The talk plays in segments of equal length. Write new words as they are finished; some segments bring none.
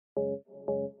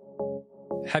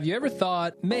Have you ever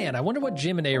thought, man, I wonder what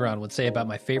Jim and Aaron would say about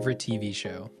my favorite TV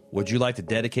show? Would you like to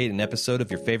dedicate an episode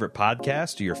of your favorite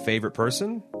podcast to your favorite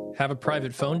person? Have a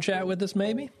private phone chat with us,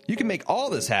 maybe? You can make all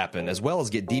this happen, as well as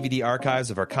get DVD archives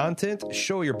of our content,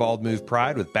 show your Bald Move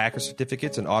pride with backer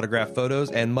certificates and autographed photos,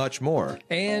 and much more.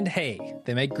 And hey,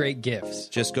 they make great gifts.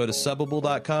 Just go to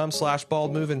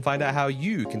subbable.com/baldmove and find out how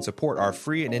you can support our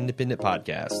free and independent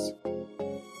podcasts.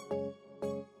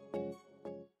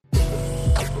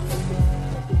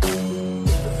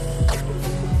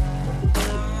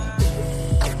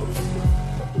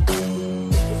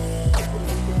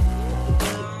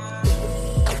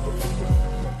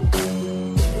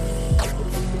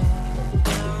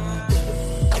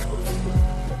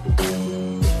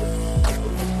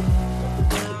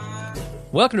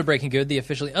 Welcome to Breaking Good, the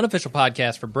officially unofficial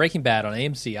podcast for Breaking Bad on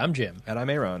AMC. I'm Jim. And I'm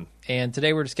Aaron. And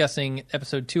today we're discussing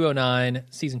episode 209,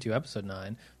 season 2, episode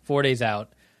 9, 4 days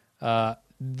out.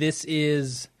 This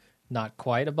is not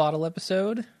quite a bottle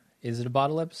episode. Is it a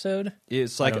bottle episode?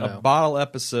 It's like a bottle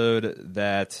episode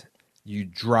that you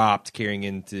dropped carrying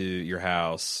into your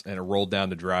house, and it rolled down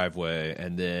the driveway,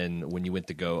 and then when you went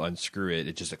to go unscrew it,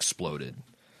 it just exploded.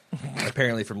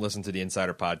 Apparently, from listening to the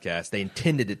Insider podcast, they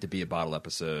intended it to be a bottle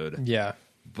episode. Yeah.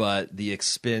 But the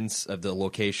expense of the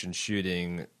location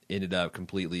shooting ended up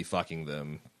completely fucking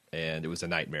them, and it was a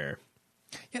nightmare.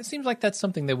 Yeah, it seems like that's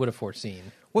something they would have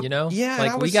foreseen. Well, you know? yeah,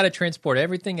 like, we got to transport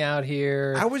everything out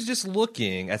here. I was just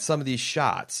looking at some of these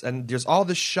shots, and there's all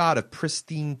this shot of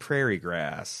pristine prairie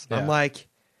grass. Yeah. I'm like,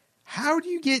 how do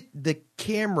you get the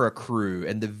camera crew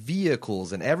and the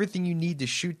vehicles and everything you need to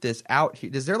shoot this out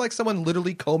here? Is there like someone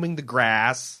literally combing the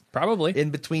grass? Probably. In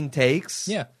between takes?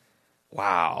 Yeah.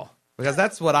 Wow. Because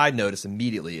that's what I noticed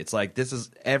immediately. It's like, this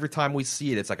is, every time we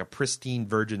see it, it's like a pristine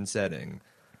virgin setting.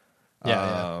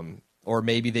 Yeah. Or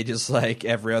maybe they just, like,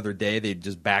 every other day, they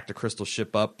just back the crystal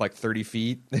ship up, like, 30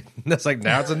 feet. That's like,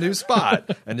 now it's a new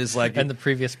spot. And it's like... And the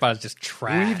previous spot is just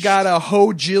trash. We've got a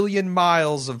hojillion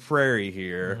miles of prairie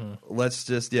here. Mm-hmm. Let's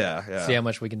just, yeah. See how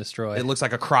much we can destroy. It looks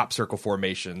like a crop circle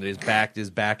formation. His back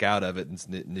out of it, and it's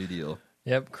a new deal.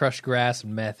 Yep, crushed grass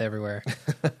and meth everywhere.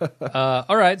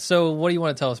 All right, so what do you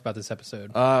want to tell us about this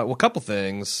episode? Well, a couple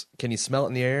things. Can you smell it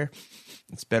in the air?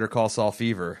 It's Better Call Saul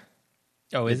fever.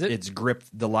 Oh, is it? It's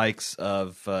gripped the likes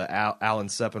of Alan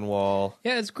Sepinwall.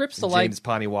 Yeah, it's gripped the James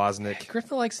Ponty-Wozniak. Gripped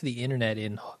the likes of the internet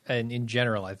in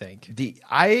general, I think.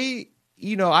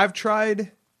 I've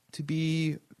tried to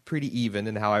be pretty even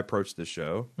in how I approach this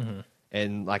show. Mm-hmm.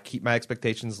 And like keep my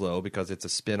expectations low because it's a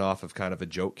spin-off of kind of a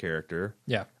joke character.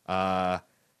 Yeah.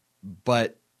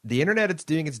 But the internet, it's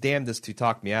doing its damnedest to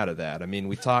talk me out of that. I mean,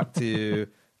 we talked to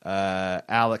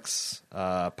Alex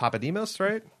Papademos,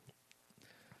 right?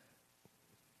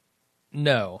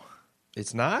 No.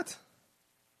 It's not?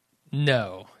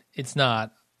 No, it's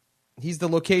not. He's the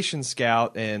location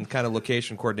scout and kind of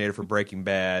location coordinator for Breaking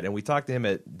Bad, and we talked to him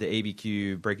at the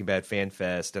ABQ Breaking Bad Fan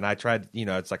Fest, and I tried,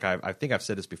 it's like I think I've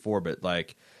said this before, but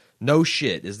like, no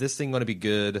shit, is this thing going to be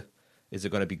good? Is it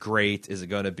going to be great? Is it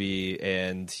going to be,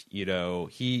 and,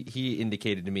 he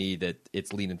indicated to me that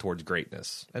it's leaning towards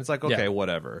greatness, and it's like, okay,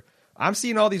 whatever. I'm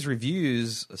seeing all these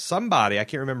reviews, somebody, I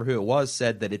can't remember who it was,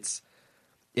 said that it's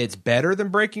better than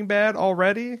Breaking Bad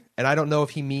already, and I don't know if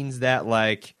he means that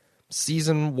like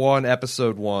season 1,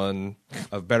 episode 1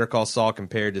 of Better Call Saul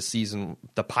compared to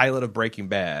the pilot of Breaking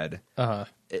Bad. Uh-huh.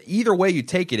 Either way you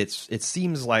take it, it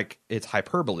seems like it's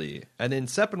hyperbole. And then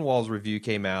Sepinwall's review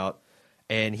came out,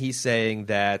 and he's saying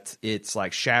that it's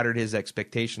like shattered his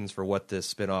expectations for what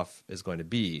this spinoff is going to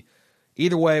be.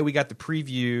 Either way, we got the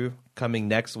preview coming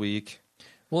next week.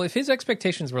 Well, if his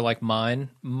expectations were like mine,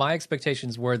 my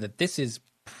expectations were that this is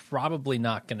probably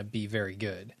not going to be very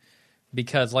good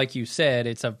because, like you said,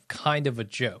 it's a kind of a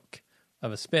joke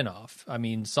of a spinoff. I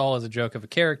mean, Saul is a joke of a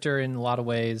character in a lot of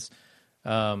ways.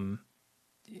 If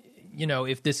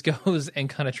this goes and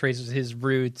kind of traces his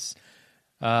roots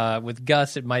with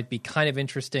Gus, it might be kind of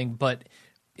interesting, but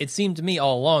it seemed to me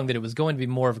all along that it was going to be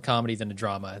more of a comedy than a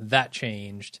drama. That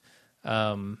changed.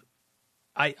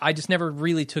 I just never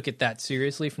really took it that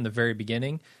seriously from the very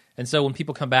beginning. And so when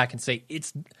people come back and say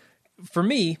it's, for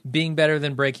me, being better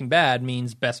than Breaking Bad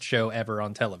means best show ever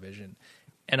on television.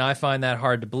 And I find that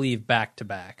hard to believe back to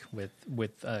back with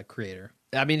a creator.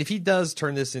 I mean, if he does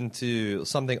turn this into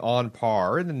something on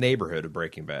par in the neighborhood of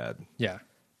Breaking Bad, yeah,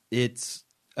 it's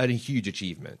a huge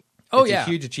achievement. Oh, it's a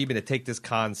huge achievement to take this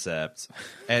concept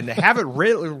and have it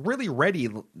really ready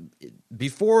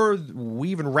before we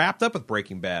even wrapped up with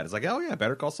Breaking Bad. It's like, oh yeah,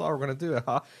 Better Call Saul, we're going to do it.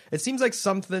 Huh? It seems like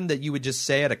something that you would just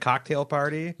say at a cocktail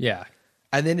party. Yeah.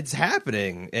 And then it's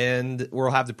happening, and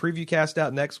we'll have the preview cast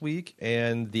out next week,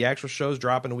 and the actual show's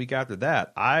dropping a week after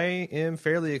that. I am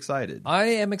fairly excited. I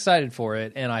am excited for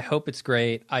it, and I hope it's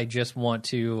great. I just want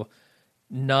to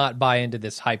not buy into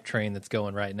this hype train that's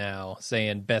going right now,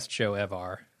 saying best show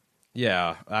ever.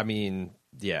 Yeah, I mean,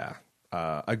 yeah,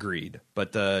 agreed.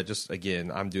 But just, again,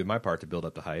 I'm doing my part to build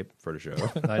up the hype for the show.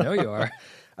 I know you are.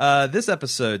 This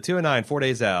episode, 209, 4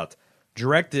 Days Out,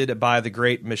 directed by the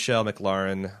great Michelle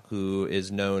MacLaren, who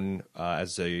is known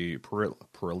as a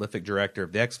prolific director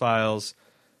of The X-Files,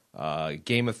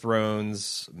 Game of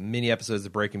Thrones, many episodes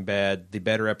of Breaking Bad, the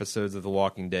better episodes of The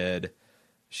Walking Dead.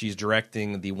 She's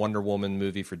directing the Wonder Woman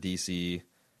movie for DC,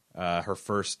 her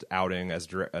first outing as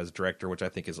director, which I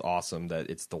think is awesome that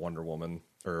it's the Wonder Woman,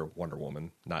 not the Wonder Woman.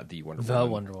 The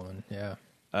Wonder Woman,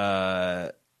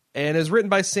 yeah. And is written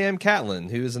by Sam Catlin,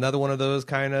 who is another one of those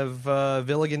kind of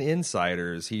Villigan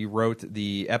insiders. He wrote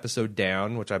the episode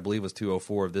Down, which I believe was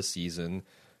 204 of this season.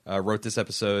 Wrote this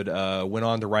episode, went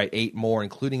on to write 8 more,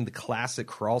 including the classic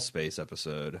Crawl Space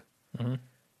episode. Mm-hmm.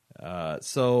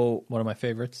 So one of my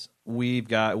favorites.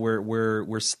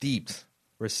 We're steeped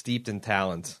in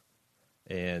talent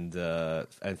and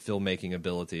filmmaking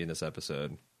ability in this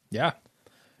episode. Yeah.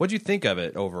 What'd you think of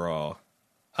it overall?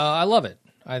 I love it.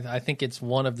 I think it's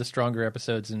one of the stronger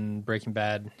episodes in Breaking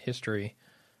Bad history.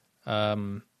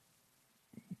 It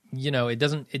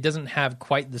doesn't have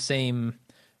quite the same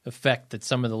effect that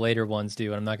some of the later ones do,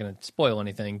 and I'm not going to spoil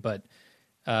anything, but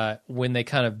when they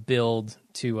kind of build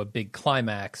to a big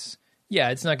climax, yeah,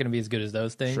 it's not going to be as good as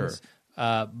those things. Sure.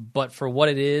 But for what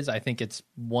it is, I think it's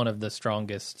one of the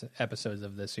strongest episodes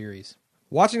of the series.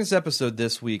 Watching this episode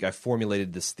this week, I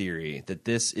formulated this theory that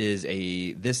this is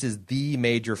the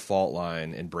major fault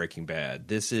line in Breaking Bad.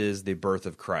 This is the birth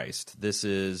of Christ. This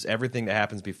is everything that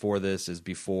happens before this is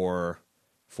before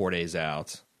 4 Days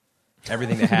Out.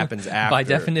 Everything that happens after. By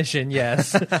definition,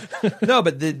 yes. No,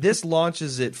 but this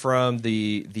launches it from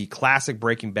the classic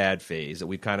Breaking Bad phase that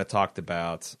we've kind of talked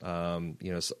about.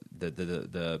 It's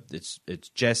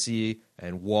Jesse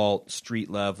and Walt street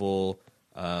level.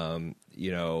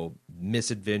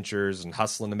 Misadventures and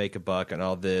hustling to make a buck and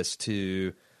all this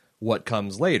to what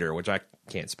comes later, which I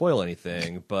can't spoil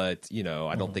anything, but,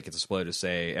 I don't think it's a spoiler to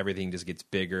say everything just gets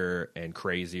bigger and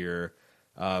crazier.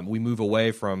 We move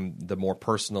away from the more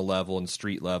personal level and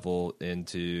street level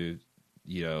into,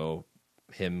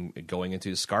 him going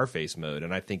into Scarface mode.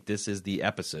 And I think this is the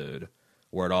episode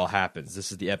where it all happens.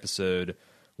 This is the episode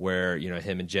where,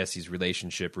 him and Jesse's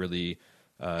relationship really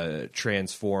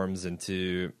transforms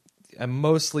into a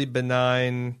mostly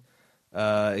benign,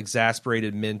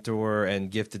 exasperated mentor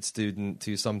and gifted student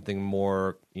to something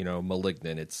more,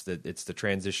 malignant. It's the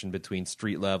transition between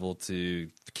street level to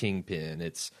kingpin.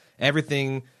 It's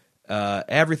everything.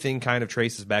 Everything kind of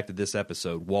traces back to this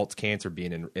episode. Walt's cancer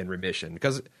being in remission,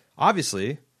 because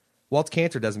obviously Walt's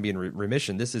cancer doesn't be in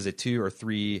remission. This is a 2 or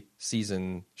 3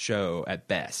 season show at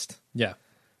best. Yeah.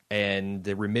 And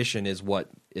the remission is what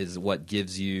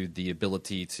gives you the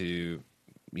ability to,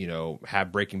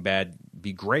 have Breaking Bad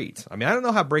be great. I mean, I don't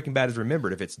know how Breaking Bad is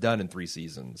remembered if it's done in 3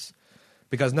 seasons,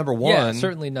 because number one,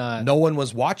 certainly not. No one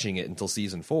was watching it until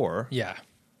season 4. Yeah.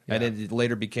 And it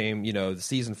later became,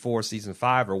 season 4, season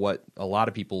 5 are what a lot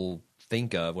of people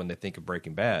think of when they think of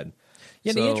Breaking Bad.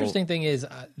 Yeah, the interesting thing is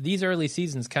these early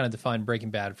seasons kind of define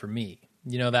Breaking Bad for me.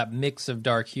 That mix of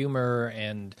dark humor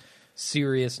and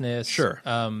seriousness. Sure.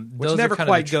 Which those never are kind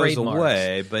quite of the goes trademarks.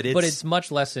 away, but it's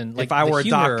much less in. Like, if I were a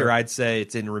humor, doctor, I'd say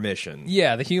it's in remission.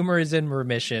 Yeah, the humor is in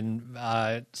remission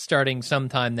starting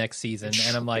sometime next season.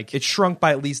 And I'm like... It shrunk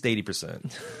by at least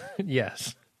 80%.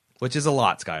 Yes. Which is a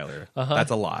lot, Skyler. Uh-huh.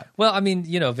 That's a lot. Well, I mean,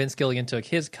 Vince Gilligan took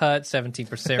his cut,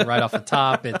 17% right off the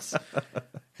top. It's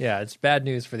bad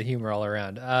news for the humor all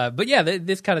around. But yeah,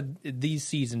 these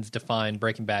seasons define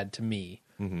Breaking Bad to me.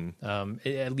 Mm-hmm.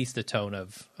 At least the tone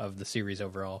of the series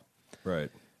overall. Right.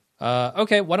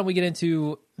 Okay, why don't we get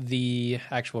into the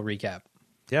actual recap?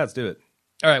 Yeah, let's do it.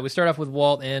 All right, we start off with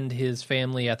Walt and his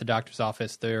family at the doctor's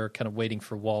office. They're kind of waiting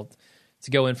for Walt to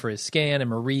go in for his scan,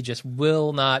 and Marie just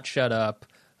will not shut up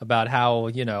about how,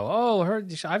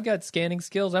 I've got scanning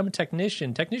skills. I'm a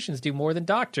technician. Technicians do more than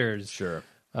doctors. Sure.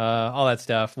 All that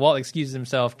stuff. Walt excuses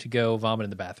himself to go vomit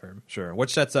in the bathroom. Sure.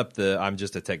 Which sets up the I'm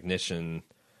just a technician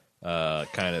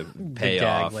kind of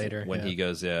payoff later, when he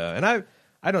goes, yeah. And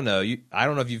I don't know. I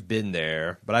don't know if you've been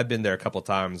there, but I've been there a couple of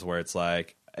times where it's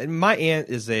like, and my aunt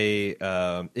is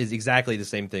exactly the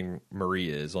same thing Marie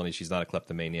is, only she's not a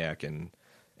kleptomaniac and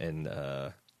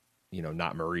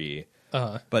not Marie.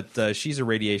 Uh-huh. But she's a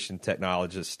radiation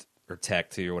technologist or tech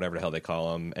too, or whatever the hell they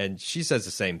call them, and she says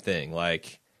the same thing.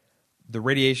 Like, the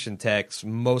radiation techs,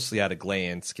 mostly at a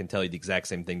glance, can tell you the exact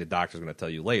same thing the doctor's going to tell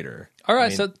you later. All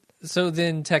right, I mean, so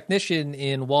then technician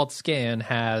in Walt's scan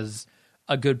has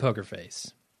a good poker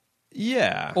face.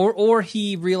 yeah. Or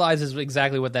he realizes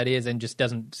exactly what that is and just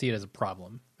doesn't see it as a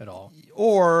problem at all.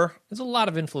 Or There's a lot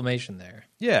of inflammation there.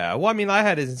 yeah, well, I mean, I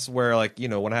had instances where, like, you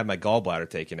know, when I had my gallbladder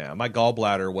taken out, my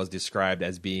gallbladder was described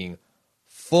as being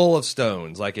full of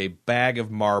stones, like a bag of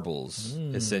marbles,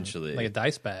 essentially. Like a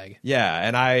dice bag. Yeah,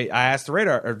 and I asked the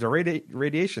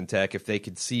radiation tech if they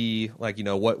could see, like, you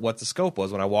know, what the scope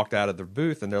was when I walked out of the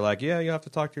booth, and they're like, yeah, you have to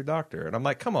talk to your doctor. And I'm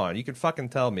like, come on, you can fucking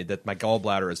tell me that my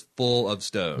gallbladder is full of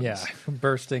stones. Yeah,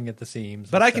 bursting at the seams.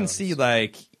 But with I can stones. see,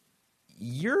 like,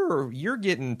 you're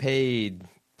getting paid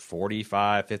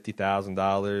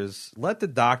 $45,000-$50,000. Let the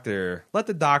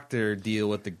doctor deal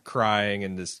with the crying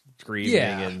and the screaming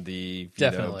and the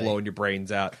definitely. blowing your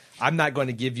brains out. I'm not going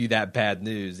to give you that bad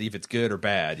news, if it's good or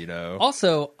bad. You know.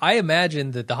 Also, I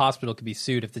imagine that the hospital could be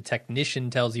sued if the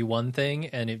technician tells you one thing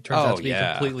and it turns out to be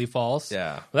completely false.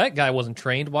 Yeah. Well, that guy wasn't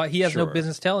trained. Why? He has no Sure.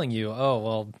 business telling you. Oh,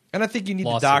 well. And I think you need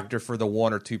Lawsuit. the doctor for the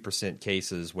 1 or 2%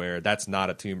 cases where that's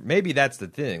not a tumor. Maybe that's the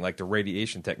thing. Like the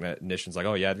radiation technician's like,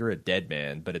 oh yeah, you're a dead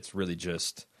man, but it's really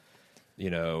just,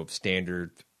 you know, standard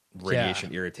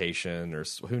radiation irritation, or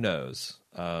who knows.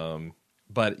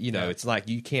 But you know, it's like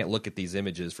you can't look at these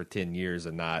images for 10 years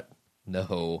and not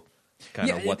know kind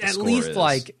of what the at score least is.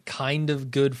 like kind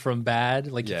of good from bad.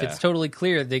 Like if Yeah. it's totally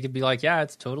clear, they could be like, yeah,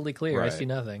 it's totally clear. I Right. see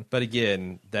nothing. But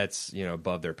again, that's, you know,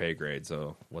 above their pay grade.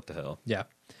 So what the hell? Yeah.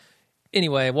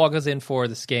 Anyway, Walt goes in for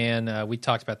the scan. We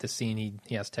talked about this scene.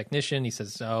 He has a technician. He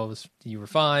says, oh, you were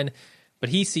fine. But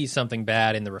he sees something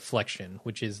bad in the reflection,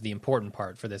 which is the important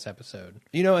part for this episode.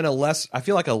 You know, I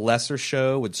feel like a lesser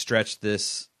show would stretch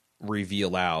this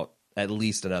reveal out at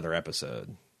least another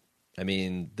episode. I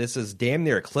mean, this is damn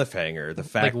near a cliffhanger. The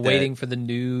fact Like that waiting for the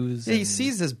news. he and-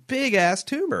 sees this big ass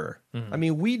tumor. I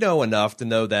mean, we know enough to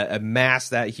know that a mass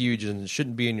that huge and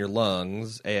shouldn't be in your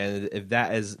lungs. And if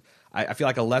that is, I feel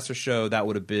like a lesser show that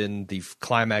would have been the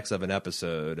climax of an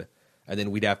episode, and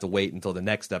then we'd have to wait until the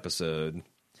next episode.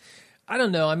 I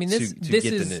don't know. I mean, this to this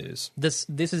get is the news. This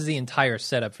is the entire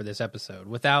setup for this episode.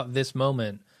 Without this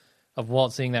moment of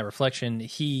Walt seeing that reflection,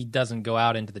 he doesn't go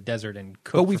out into the desert and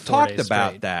cook. But we've for 4 talked days about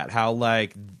straight. that, how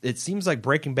like it seems like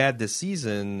Breaking Bad this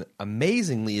season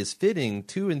amazingly is fitting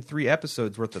 2 and 3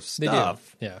 episodes worth of They do.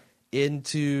 stuff Yeah.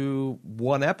 into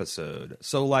one episode.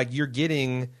 So like you're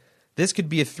getting, this could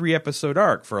be a 3-episode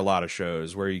arc for a lot of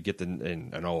shows where you get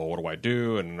and oh, what do I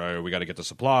do? And we got to get the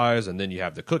supplies, and then you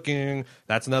have the cooking.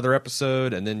 That's another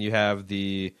episode, and then you have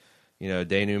the, you know,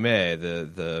 denouement,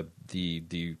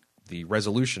 the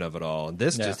resolution of it all. And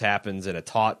this just happens in a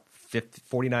taut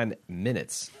 49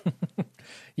 minutes.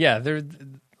 Yeah,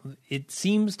 it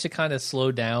seems to kind of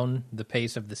slow down the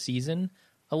pace of the season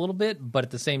a little bit, but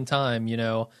at the same time, you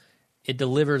know, it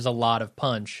delivers a lot of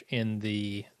punch in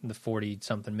the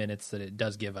 40-something minutes that it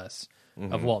does give us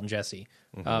of Walt and Jesse.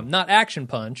 Not action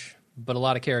punch, but a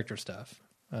lot of character stuff,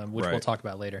 which we'll Right. talk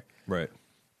about later. Right.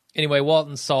 Anyway, Walt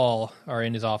and Saul are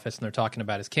in his office, and they're talking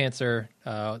about his cancer.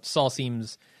 Saul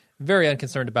seems very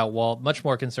unconcerned about Walt, much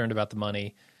more concerned about the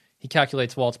money. He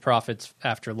calculates Walt's profits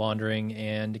after laundering,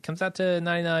 and it comes out to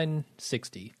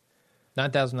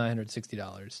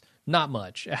 $9,960. Not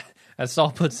much. As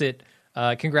Saul puts it,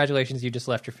 congratulations, you just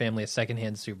left your family a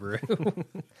secondhand Subaru.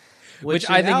 Which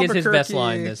I in think is his best Albuquerque,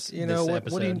 line this What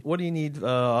episode. do you need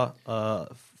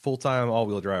full-time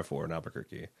all-wheel drive for in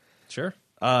Albuquerque? Sure.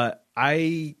 And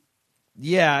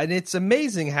it's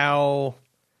amazing how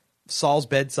Saul's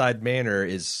bedside manner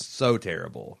is so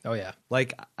terrible. Oh, yeah.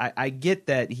 Like I get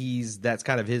that that's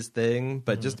kind of his thing,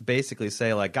 but just to basically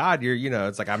say like, God,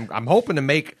 it's like I'm hoping to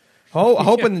make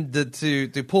hoping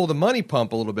to pull the money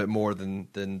pump a little bit more than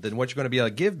what you're going to be able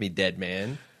to give me, dead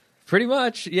man. Pretty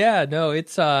much, yeah. No,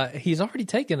 it's he's already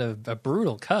taken a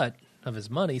brutal cut of his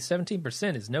money.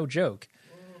 17% is no joke.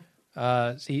 He's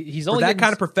For only that getting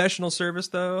kind of professional service,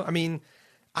 though, I mean,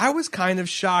 I was kind of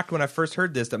shocked when I first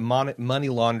heard this that money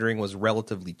laundering was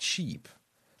relatively cheap.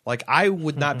 Like, I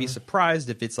would not be surprised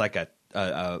if it's like a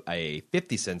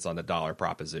 50 cents on the dollar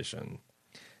proposition.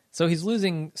 So he's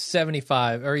losing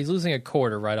 75, or he's losing a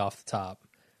quarter right off the top.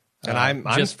 And I'm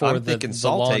thinking the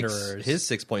Saul takes launderers. his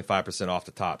 6.5% off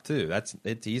the top too.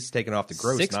 He's taking off the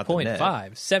gross, not the net.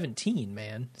 6.5, 17,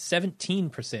 man.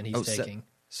 17% he's taking.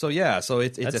 So yeah, so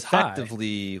it's That's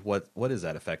effectively what is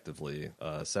that effectively?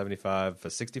 75,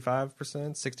 65%,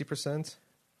 60%.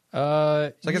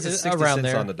 So I guess it's 60 around cents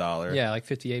there. on the dollar. Yeah, like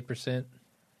 58%.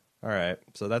 All right,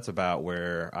 so that's about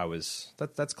where I was.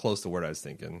 That's close to where I was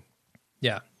thinking.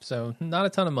 Yeah, so not a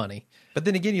ton of money. But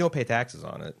then again, you don't pay taxes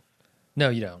on it. No,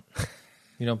 you don't.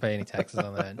 You don't pay any taxes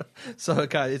on that. So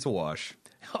it's a wash.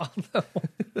 Oh, no.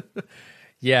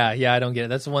 Yeah, I don't get it.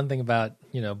 That's the one thing about,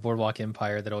 Boardwalk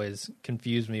Empire that always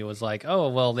confused me was like, oh,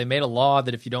 well, they made a law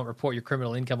that if you don't report your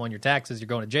criminal income on your taxes, you're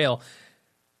going to jail.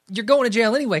 You're going to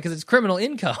jail anyway because it's criminal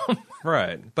income.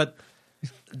 Right. But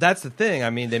that's the thing. I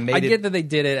mean, they made I get that they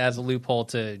did it as a loophole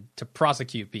to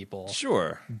prosecute people.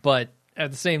 Sure. But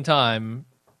at the same time,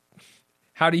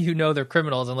 how do you know they're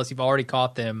criminals unless you've already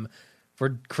caught them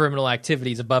for criminal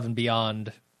activities above and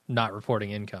beyond not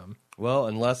reporting income? Well,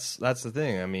 unless that's the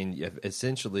thing. I mean,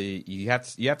 essentially, you have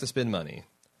to spend money,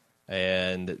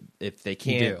 and if they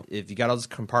can't, if you got all this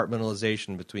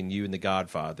compartmentalization between you and the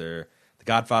Godfather's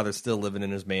still living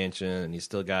in his mansion, and he's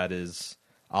still got his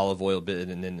olive oil bit,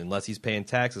 and then unless he's paying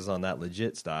taxes on that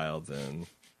legit style, then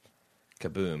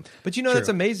kaboom. But True. that's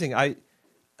amazing. I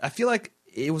feel like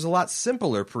it was a lot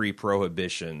simpler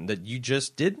pre-prohibition that you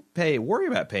just didn't worry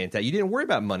about paying tax. You didn't worry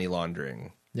about money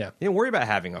laundering. Yeah. You didn't worry about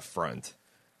having a front.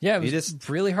 Yeah, it was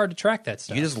really hard to track that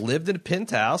stuff. You just lived in a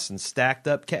penthouse and stacked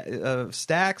up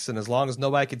stacks, and as long as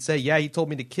nobody could say, yeah, he told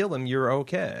me to kill him, you're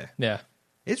okay. Yeah.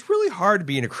 It's really hard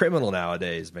being a criminal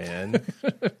nowadays, man.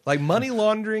 Like money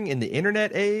laundering in the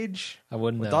internet age. I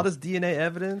wouldn't know. With all this DNA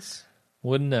evidence.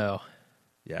 Wouldn't know.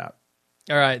 Yeah.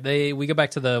 All right, we go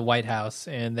back to the White House,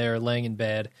 and they're laying in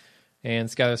bed, and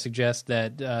Skyler suggests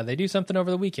that they do something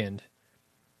over the weekend.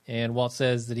 And Walt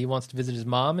says that he wants to visit his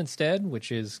mom instead,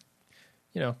 which is,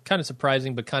 kind of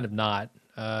surprising, but kind of not.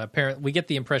 Apparently, we get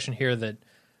the impression here that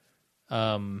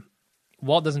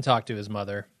Walt doesn't talk to his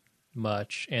mother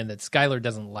much, and that Skyler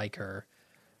doesn't like her.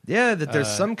 Yeah, that there's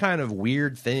some kind of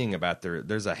weird thing about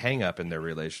there's a hang-up in their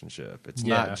relationship. It's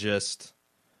not just,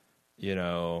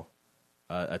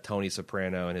 a Tony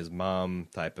Soprano and his mom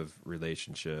type of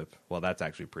relationship. Well, that's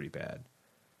actually pretty bad.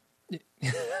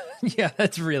 Yeah,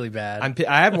 that's really bad.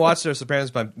 I haven't watched The Sopranos,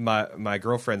 but my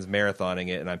girlfriend's marathoning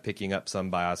it, and I'm picking up some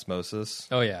by osmosis.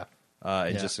 Oh, yeah.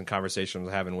 Just in conversations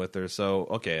I'm having with her. So,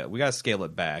 okay, we got to scale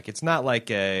it back. It's not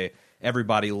like a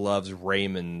everybody loves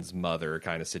Raymond's mother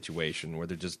kind of situation where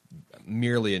they're just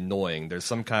merely annoying. There's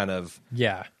some kind of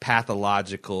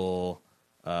pathological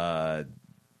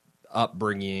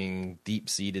upbringing,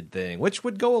 deep-seated thing, which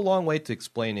would go a long way to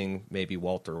explaining maybe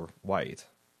Walter White.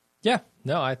 Yeah,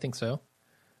 no, I think so.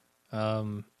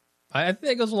 I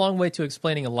think it goes a long way to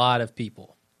explaining a lot of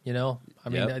people, I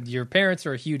mean, your parents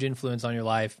are a huge influence on your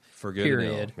life, for good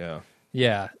period. And ill.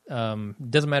 Yeah.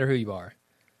 Doesn't matter who you are.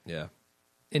 Yeah.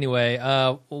 Anyway,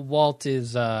 Walt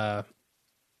is not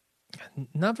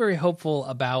very hopeful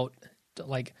about,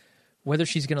 whether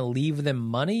she's going to leave them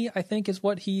money, I think is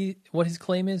what his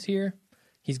claim is here.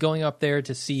 He's going up there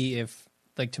to see if,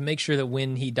 to make sure that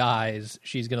when he dies,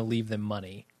 she's going to leave them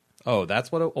money. Oh,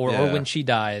 that's what or when she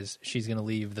dies, she's going to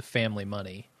leave the family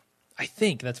money. I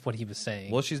think that's what he was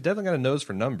saying. Well, she's definitely got a nose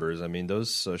for numbers. I mean,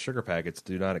 those sugar packets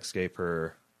do not escape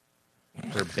her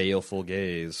baleful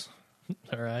gaze.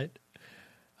 All right.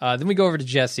 Then we go over to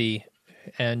Jesse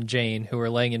and Jane, who are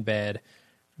laying in bed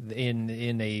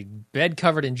in a bed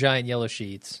covered in giant yellow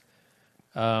sheets.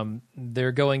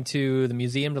 They're going to the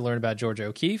museum to learn about Georgia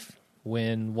O'Keeffe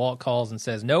when Walt calls and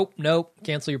says, nope,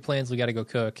 cancel your plans. We got to go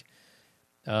cook.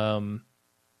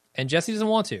 And Jesse doesn't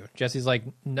want to. Jesse's like,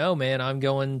 no, man, I'm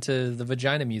going to the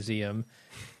Vagina Museum.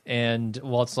 And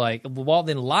Walt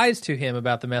then lies to him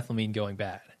about the methylamine going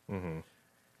bad. Mm-hmm.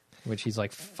 Which he's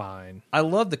like, fine. I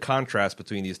love the contrast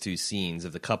between these two scenes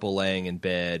of the couple laying in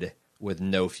bed with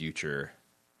no future,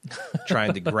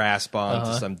 trying to grasp on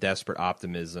to some desperate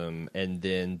optimism, and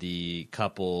then the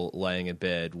couple laying in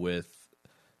bed with,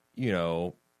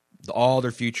 all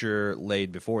their future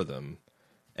laid before them.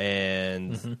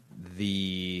 And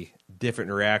the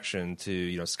different reaction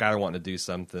to, Skyler wanting to do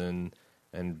something,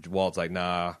 and Walt's like,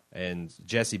 nah, and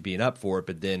Jesse being up for it,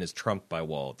 but then is trumped by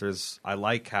Walt. I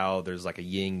like how there's like a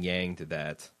yin-yang to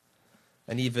that.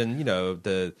 And even,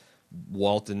 the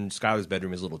Walt and Skyler's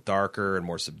bedroom is a little darker and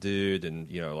more subdued,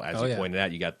 and, as you pointed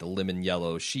out, you got the lemon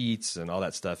yellow sheets and all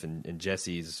that stuff in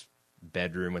Jesse's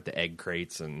bedroom with the egg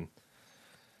crates. And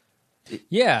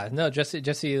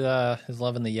Jesse is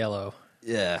loving the yellow.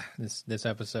 Yeah, this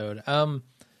episode.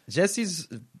 Jesse's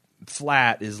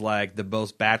flat is like the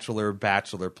most bachelor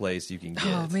place you can get.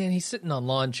 Oh man, he's sitting on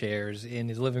lawn chairs in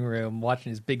his living room watching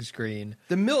his big screen.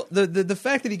 The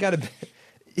fact that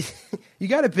you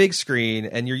got a big screen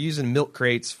and you're using milk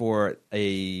crates for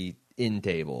a end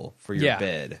table for your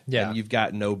bed. Yeah, and you've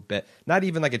got no bed, not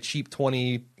even like a cheap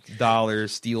 $20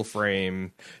 steel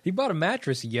frame. He bought a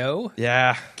mattress, yo.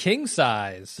 Yeah, king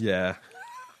size. Yeah,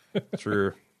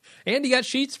 true. And he got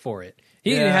sheets for it.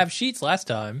 He didn't have sheets last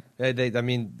time. They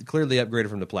clearly upgraded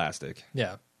from the plastic.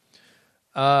 Yeah.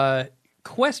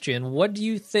 question: what do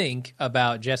you think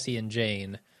about Jesse and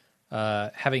Jane,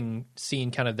 having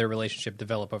seen kind of their relationship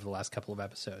develop over the last couple of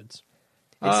episodes?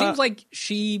 It seems like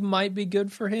she might be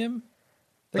good for him.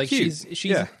 They're Like cute.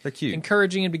 she's they're cute.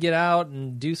 encouraging him to get out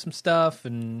and do some stuff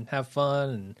and have fun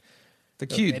and They're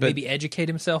cute, but maybe educate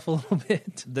himself a little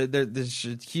bit. they're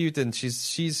cute, and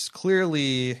she's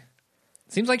clearly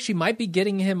Seems like she might be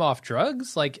getting him off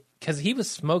drugs, like because he was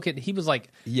smoking. He was like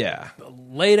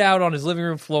laid out on his living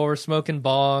room floor smoking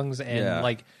bongs, and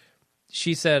like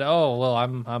she said, "Oh well,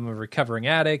 I'm a recovering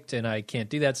addict, and I can't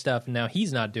do that stuff." And now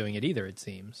he's not doing it either. It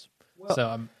seems. Well,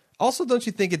 So also, don't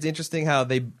you think it's interesting how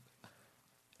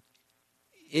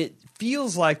it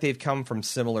feels like they've come from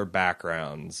similar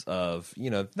backgrounds of,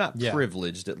 not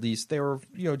privileged, at least. They were,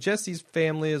 Jesse's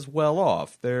family is well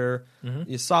off. They're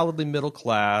solidly middle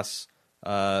class,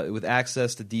 with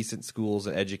access to decent schools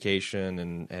and education,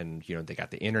 and they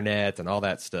got the internet and all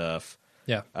that stuff.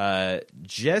 Yeah.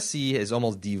 Jesse has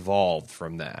almost devolved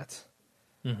from that.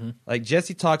 Like,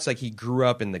 Jesse talks like he grew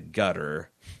up in the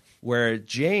gutter, where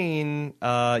Jane,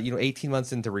 18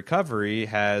 months into recovery,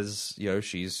 has,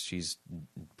 she's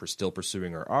still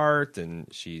pursuing her art, and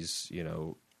she's,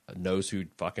 knows who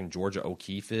fucking Georgia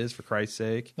O'Keeffe is, for Christ's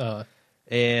sake.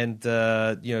 And,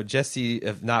 Jesse,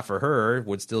 if not for her,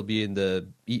 would still be in the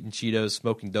eating Cheetos,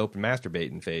 smoking dope, and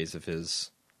masturbating phase of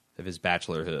his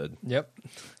bachelorhood. Yep.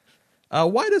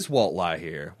 Why does Walt lie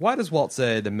here? Why does Walt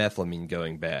say the methylamine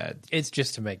going bad? It's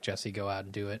just to make Jesse go out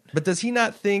and do it. But does he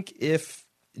not think if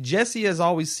Jesse has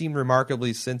always seemed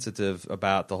remarkably sensitive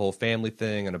about the whole family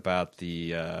thing and about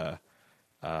the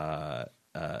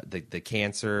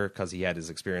cancer, because he had his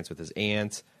experience with his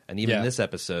aunt, and even in this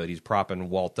episode, he's propping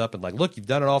Walt up and like, "Look, you've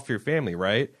done it all for your family,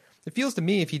 right?" It feels to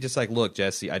me if he just like, "Look,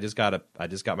 Jesse, I just got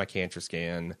my cancer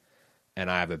scan,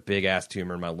 and I have a big ass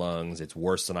tumor in my lungs. It's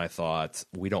worse than I thought.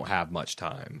 We don't have much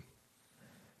time."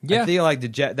 Yeah, I feel like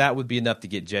that would be enough to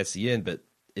get Jesse in, but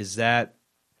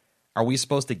are we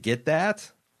supposed to get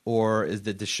that? Or is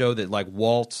it to show that like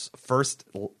Walt's first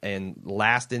and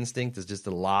last instinct is just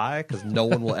to lie because no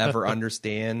one will ever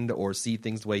understand or see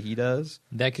things the way he does?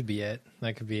 That could be it.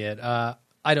 I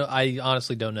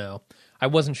honestly don't know. I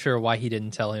wasn't sure why he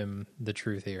didn't tell him the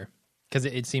truth here, because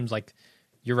it seems like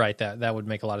you're right, that would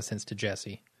make a lot of sense to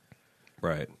Jesse.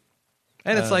 Right.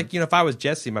 And it's like, if I was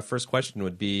Jesse, my first question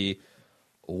would be,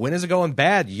 when is it going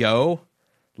bad, yo?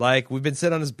 Like, we've been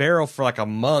sitting on this barrel for like a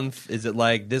month. Is it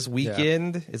like this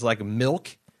weekend? Yeah. It's like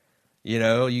milk. You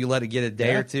let it get a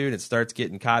day or two and it starts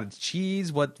getting cottage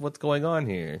cheese. What's going on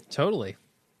here? Totally.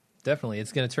 Definitely.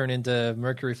 It's going to turn into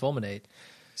mercury fulminate.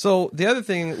 So the other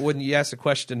thing, when you ask a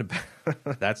question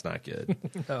about... that's not good.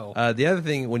 No. The other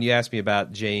thing, when you ask me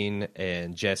about Jane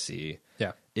and Jesse,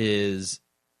 is...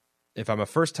 if I'm a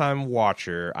first-time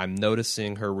watcher, I'm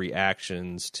noticing her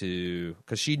reactions to...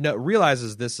 because she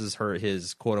realizes this is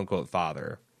his quote-unquote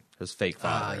father, his fake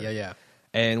father. Yeah.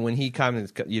 And when he kind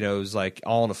of, is like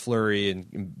all in a flurry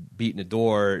and beating the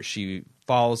door, she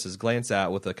follows his glance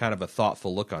out with a kind of a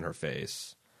thoughtful look on her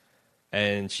face.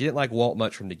 And she didn't like Walt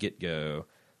much from the get-go.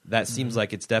 That seems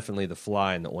like it's definitely the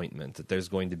fly in the ointment, that there's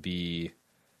going to be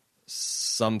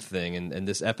something. And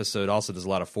this episode also does a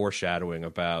lot of foreshadowing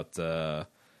about...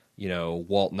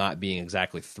 Walt not being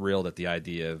exactly thrilled at the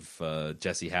idea of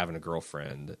Jesse having a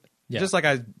girlfriend. Yeah. Just like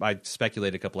I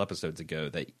speculated a couple episodes ago,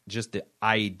 that just the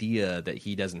idea that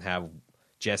he doesn't have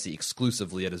Jesse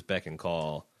exclusively at his beck and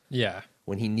call. Yeah.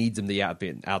 When he needs him to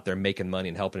be out there making money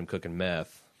and helping him cooking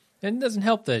meth. And it doesn't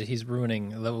help that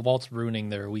Walt's ruining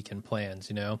their weekend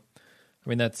plans, I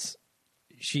mean,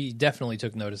 she definitely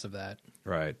took notice of that.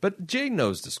 Right. But Jane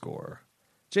knows the score.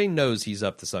 Jane knows he's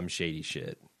up to some shady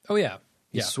shit. Oh, yeah.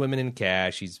 He's swimming in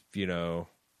cash. He's,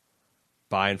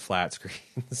 buying flat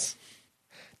screens.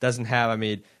 Doesn't have,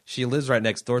 she lives right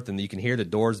next door to them. You can hear the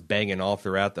doors banging all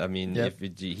throughout.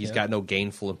 He's got no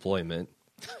gainful employment.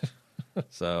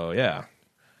 So, yeah.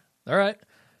 All right.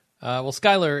 Well,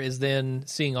 Skylar is then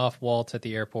seeing off Walt at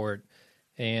the airport.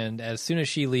 And as soon as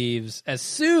she leaves,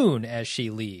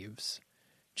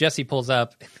 Jesse pulls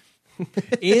up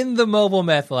in the mobile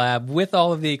meth lab with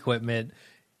all of the equipment.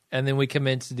 And then we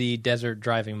commence the desert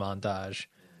driving montage.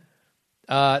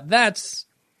 I'm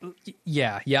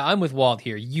with Walt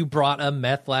here. You brought a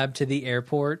meth lab to the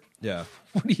airport? Yeah.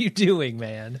 What are you doing,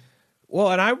 man?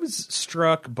 Well, and I was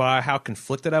struck by how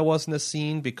conflicted I was in this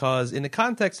scene, because in the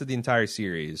context of the entire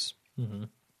series,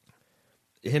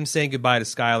 him saying goodbye to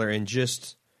Skylar and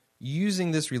just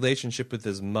using this relationship with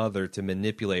his mother to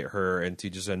manipulate her and to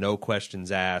just a no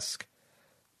questions asked,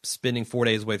 spending 4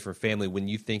 days away from family when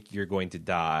you think you're going to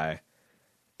die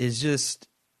is just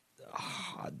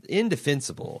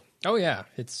indefensible. Oh, yeah.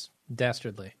 It's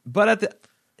Dastardly. But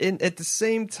at the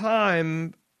same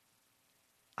time,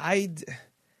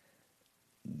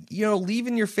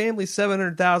 leaving your family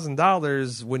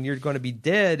 $700,000 when you're going to be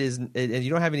dead and you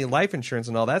don't have any life insurance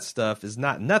and all that stuff is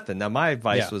not nothing. Now, my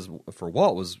advice was for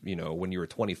Walt was, when you were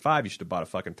 25, you should have bought a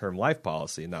fucking term life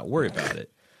policy and not worry about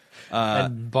it.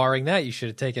 And barring that, you should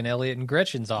have taken Elliot and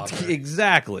Gretchen's offer.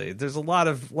 Exactly. There's a lot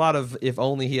of if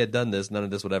only he had done this, none of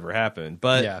this would ever happen.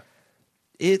 But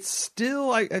it's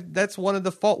still that's one of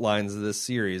the fault lines of this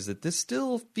series, that this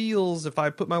still feels, if I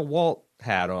put my Walt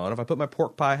hat on, if I put my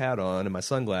pork pie hat on and my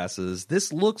sunglasses,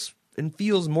 this looks and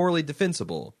feels morally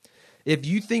defensible. If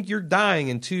you think you're dying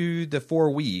in 2 to 4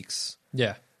 weeks,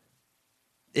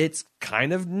 it's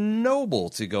kind of noble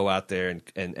to go out there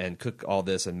and cook all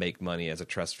this and make money as a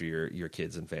trust for your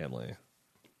kids and family.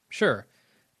 Sure.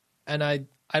 And I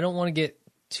don't want to get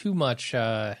too much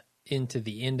into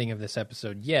the ending of this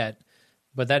episode yet,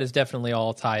 but that is definitely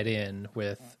all tied in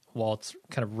with Walt's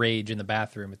kind of rage in the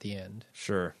bathroom at the end.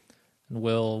 Sure. And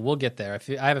we'll get there.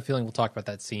 I have a feeling we'll talk about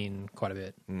that scene quite a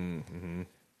bit. Mm-hmm.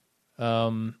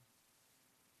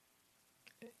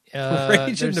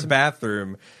 Rage in the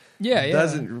bathroom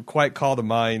doesn't quite call to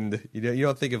mind. You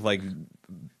don't think of like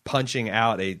punching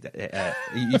out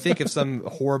you think of some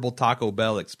horrible Taco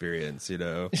Bell experience,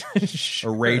 Sure,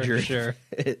 a rager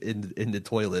in the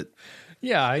toilet.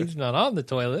 Yeah, he's not on the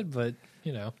toilet, but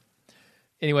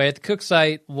Anyway, at the cook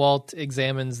site, Walt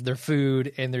examines their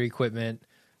food and their equipment,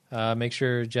 make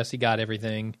sure Jesse got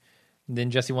everything. And then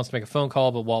Jesse wants to make a phone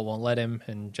call, but Walt won't let him,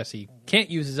 and Jesse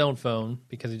can't use his own phone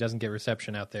because he doesn't get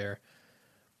reception out there.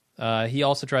 He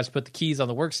also tries to put the keys on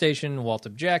the workstation. Walt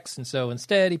objects, and so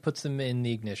instead he puts them in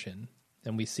the ignition.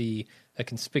 And we see a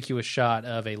conspicuous shot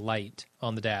of a light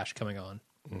on the dash coming on.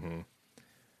 Mm-hmm.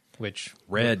 Which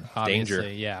red, danger.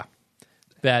 Yeah.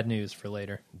 Bad news for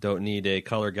later. Don't need a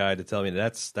color guide to tell me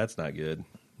that's not good.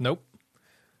 Nope.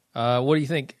 What do you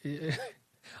think?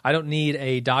 I don't need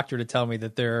a doctor to tell me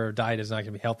that their diet is not going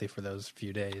to be healthy for those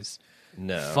few days.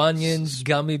 No. Funyuns,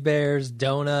 gummy bears,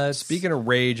 donuts. Speaking of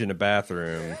rage in a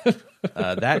bathroom,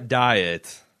 that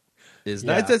diet is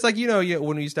nice. It's like,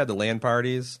 when we used to have the LAN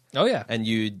parties. Oh, yeah. And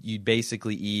you'd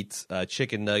basically eat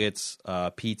chicken nuggets,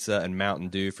 pizza, and Mountain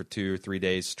Dew for 2 or 3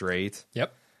 days straight.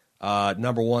 Yep.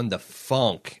 Number one, the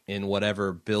funk in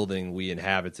whatever building we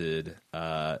inhabited.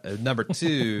 Number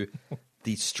two,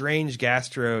 the strange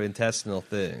gastrointestinal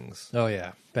things. Oh,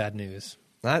 yeah. Bad news.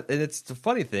 And it's the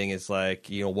funny thing is like,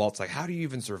 Walt's like, how do you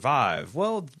even survive?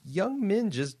 Well, young men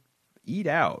just eat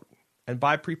out and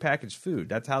buy prepackaged food.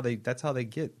 That's how they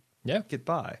get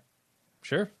by.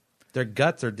 Sure. Their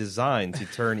guts are designed to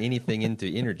turn anything into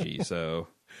energy, so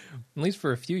at least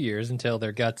for a few years until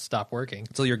their guts stop working.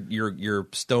 Until your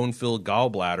stone-filled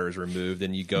gallbladder is removed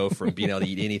and you go from being able to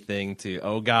eat anything to,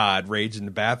 oh God, rage in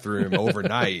the bathroom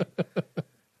overnight.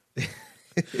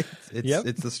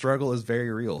 It's the struggle is very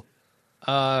real.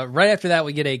 Right after that,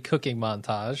 we get a cooking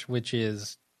montage, which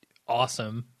is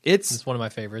awesome. It's one of my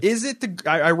favorites. Is it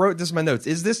I wrote this in my notes.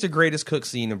 Is this the greatest cook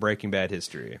scene in Breaking Bad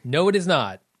history? No, it is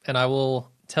not. And I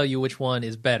will tell you which one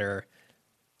is better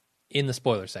in the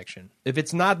spoiler section. If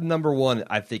it's not number one,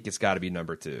 I think it's got to be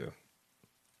number 2.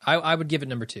 I would give it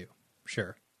number 2.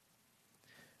 Sure.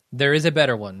 There is a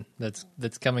better one that's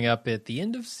coming up at the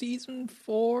end of season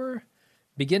 4,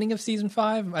 beginning of season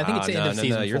 5. I think it's the end of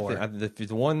season 4.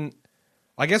 The one,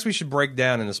 I guess we should break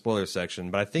down in the spoiler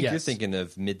section, but I think you're thinking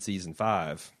of mid-season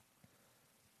 5.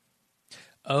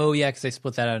 Oh, yeah, because they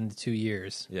split that out into 2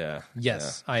 years. Yeah.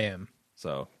 Yes, I am.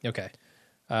 So. Okay.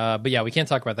 But yeah, we can't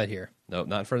talk about that here. Nope,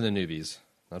 not in front of the newbies.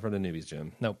 Not in front of the newbies,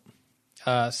 Jim. Nope.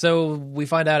 So we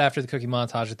find out after the cooking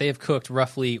montage that they have cooked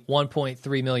roughly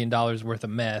 $1.3 million worth of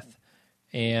meth.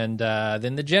 And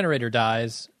then the generator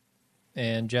dies.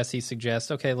 And Jesse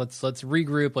suggests, okay, let's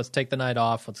regroup. Let's take the night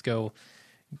off. Let's go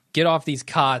get off these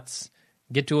cots,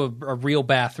 get to a real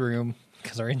bathroom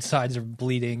because our insides are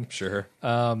bleeding. Sure. They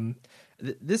go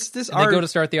to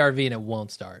start the RV and it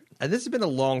won't start. And this has been a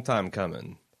long time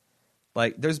coming.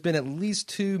 Like, there's been at least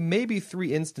 2, maybe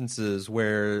 3 instances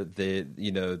where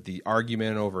the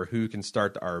argument over who can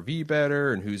start the RV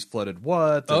better and who's flooded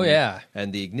what.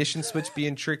 And the ignition switch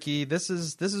being tricky. This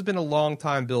has been a long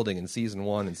time building in season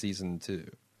 1 and season 2.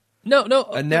 No.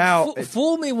 And now,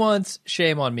 fool me once,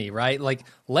 shame on me, right? Like,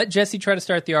 let Jesse try to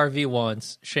start the RV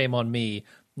once, shame on me.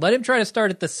 Let him try to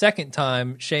start it the second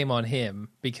time, shame on him,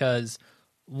 because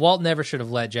Walt never should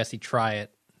have let Jesse try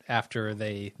it after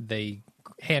they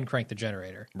hand crank the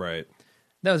generator. Right.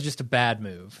 That was just a bad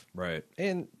move. Right.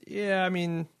 And yeah, I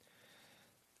mean,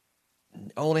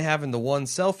 only having the one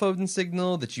cell phone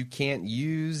signal that you can't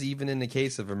use even in the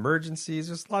case of emergencies.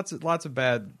 There's lots of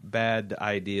bad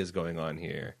ideas going on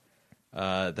here.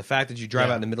 The fact that you drive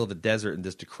out in the middle of the desert in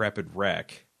this decrepit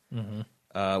wreck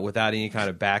without any kind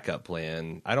of backup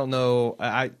plan. I don't know.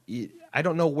 I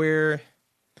don't know where.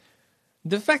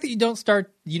 The fact that you don't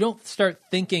start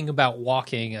thinking about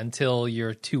walking until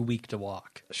you're too weak to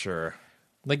walk. Sure.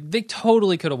 Like, they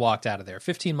totally could have walked out of there.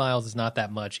 15 miles is not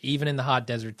that much, even in the hot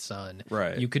desert sun.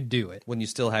 Right. You could do it. When you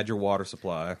still had your water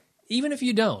supply. Even if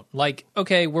you don't. Like,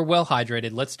 okay, we're well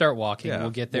hydrated. Let's start walking. Yeah. We'll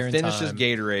get there we'll in time. finish this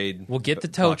Gatorade. We'll get the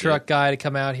tow bucket. truck guy to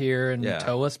come out here and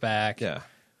tow us back. Yeah.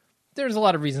 There's a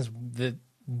lot of reasons that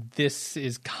this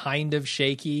is kind of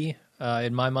shaky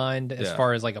in my mind as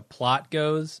far as like a plot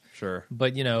goes. Sure.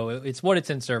 But, you know, it's what it's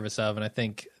in service of, and I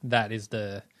think that is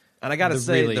the... And I got to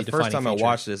say, really the first time defining feature. I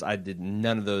watched this,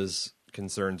 none of those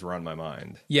concerns were on my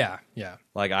mind. Yeah.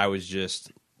 Like, I was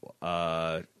just,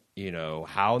 how in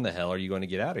the hell are you going to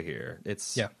get out of here?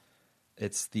 It's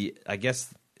I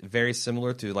guess, very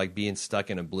similar to, like, being stuck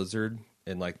in a blizzard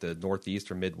in, like, the Northeast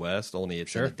or Midwest, only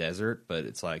it's in the desert, but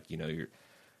it's like, your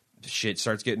shit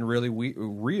starts getting really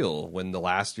real when the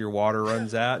last of your water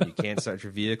runs out and you can't start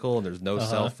your vehicle and there's no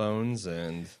cell phones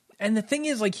and the thing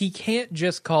is, like, he can't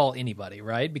just call anybody,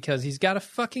 right? Because he's got a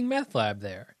fucking meth lab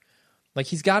there. Like,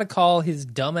 he's got to call his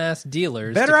dumbass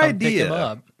dealers to come pick him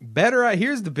up.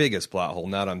 Here's the biggest plot hole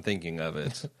now that I'm thinking of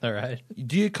it. All right.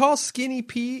 Do you call Skinny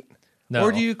Pete No.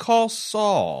 or do you call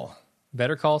Saul?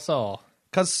 Better call Saul.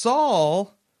 Because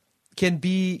Saul can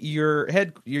be your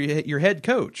head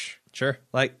coach. Sure.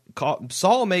 Like,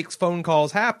 Saul makes phone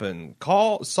calls happen.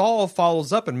 Saul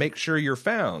follows up and makes sure you're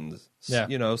found.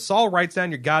 Yeah. Saul writes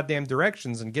down your goddamn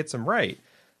directions and gets them right.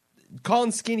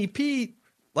 Calling Skinny Pete,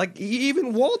 like,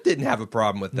 even Walt didn't have a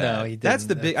problem with that. No, he didn't. That's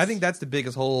the big. I think that's the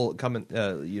biggest hole coming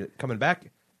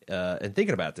back and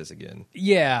thinking about this again.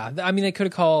 Yeah. I mean, they could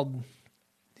have called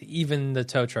even the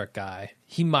tow truck guy.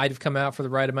 He might have come out for the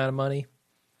right amount of money.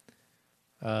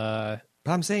 But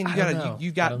I'm saying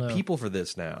you got people for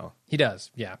this now. He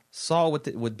does, yeah. Saul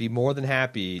would be more than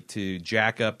happy to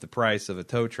jack up the price of a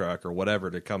tow truck or whatever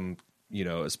to come,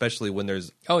 especially when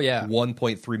there's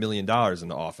 $1.3 million in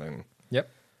the offing. Yep.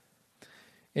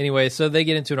 Anyway, so they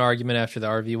get into an argument after the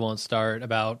RV won't start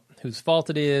about whose fault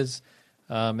it is.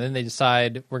 And then they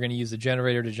decide we're going to use the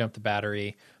generator to jump the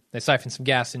battery. They siphon some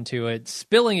gas into it,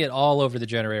 spilling it all over the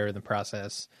generator in the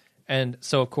process. And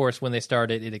so, of course, when they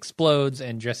start it, it explodes,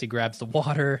 and Jesse grabs the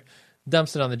water,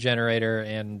 dumps it on the generator,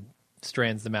 and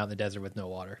strands them out in the desert with no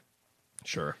water.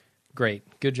 Sure. Great.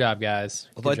 Good job, guys.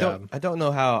 Good job. I don't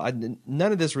know how...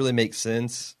 none of this really makes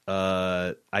sense.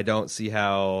 I don't see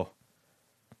how...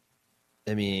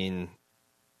 I mean,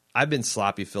 I've been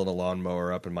sloppy filling a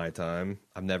lawnmower up in my time.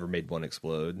 I've never made one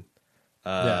explode.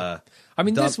 I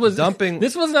mean, this was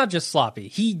not just sloppy.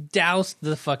 He doused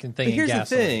the fucking thing in gasoline. Here's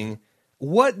the thing.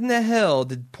 What in the hell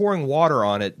did pouring water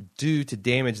on it do to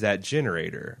damage that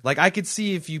generator? Like, I could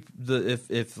see if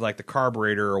like the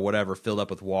carburetor or whatever filled up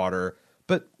with water,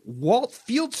 but Walt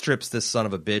field strips this son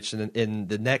of a bitch in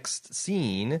the next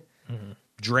scene,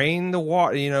 drain the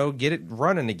water, get it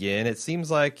running again. It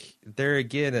seems like there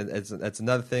again, it's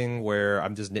another thing where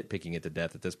I'm just nitpicking it to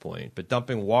death at this point. But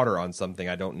dumping water on something,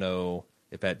 I don't know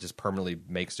if that just permanently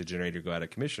makes the generator go out of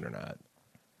commission or not.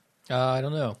 I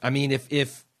don't know. I mean,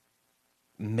 if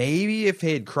maybe if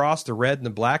they had crossed the red and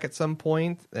the black at some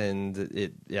point and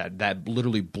that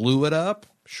literally blew it up,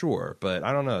 sure. But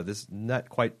I don't know. This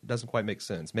doesn't quite make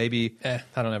sense. Maybe I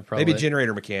don't have a problem. Maybe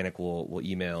Generator Mechanic will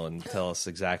email and tell us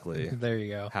exactly there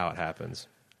you go how it happens.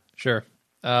 Sure.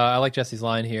 I like Jesse's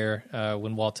line here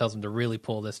when Walt tells him to really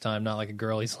pull this time, not like a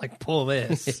girl. He's like, pull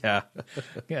this. Yeah.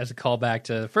 As a callback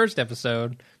to the first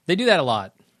episode. They do that a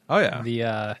lot. Oh, yeah.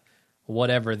 The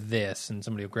whatever this, and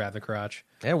somebody will grab the crotch.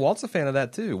 Yeah, Walt's a fan of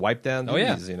that, too. Wipe down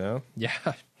these, Yeah,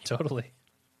 totally.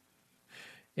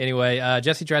 Anyway,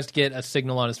 Jesse tries to get a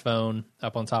signal on his phone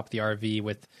up on top of the RV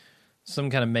with some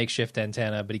kind of makeshift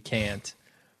antenna, but he can't.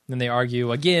 Then they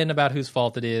argue again about whose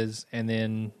fault it is, and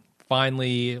then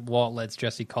finally Walt lets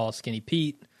Jesse call Skinny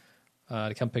Pete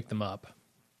to come pick them up.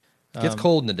 It gets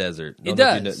cold in the desert. It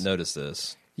does. If you notice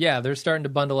this. Yeah, they're starting to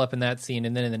bundle up in that scene,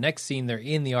 and then in the next scene, they're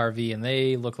in the RV, and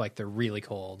they look like they're really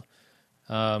cold.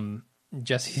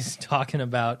 Jesse's talking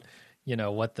about,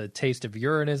 what the taste of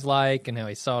urine is like, and how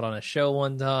he saw it on a show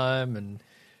one time, and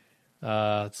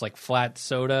it's like flat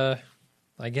soda,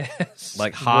 I guess,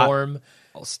 like hot, warm,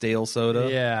 stale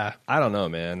soda. Yeah, I don't know,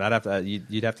 man.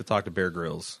 You'd have to talk to Bear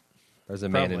Grylls. There's a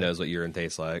man who knows what urine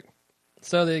tastes like.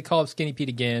 So they call up Skinny Pete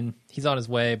again. He's on his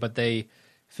way, but they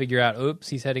figure out, oops,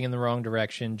 he's heading in the wrong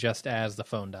direction just as the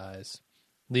phone dies.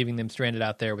 leaving them stranded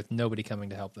out there with nobody coming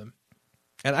to help them.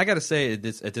 And I got to say at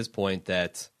this point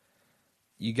that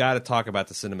you got to talk about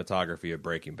the cinematography of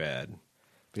Breaking Bad.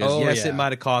 Because it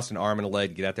might have cost an arm and a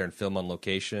leg to get out there and film on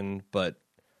location, but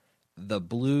the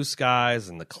blue skies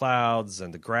and the clouds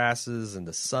and the grasses and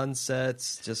the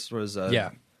sunsets just was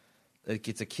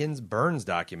it's a Ken Burns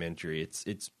documentary.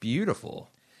 It's beautiful.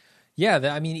 Yeah,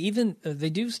 I mean, even they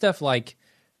do stuff like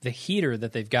the heater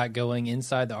that they've got going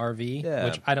inside the RV,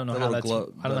 which I don't know how that's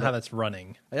how that's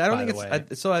running. I don't think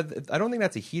it's I don't think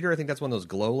that's a heater. I think that's one of those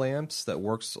glow lamps that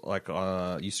works like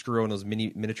you screw on those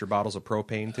miniature bottles of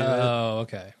propane to it. Oh,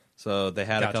 okay. So they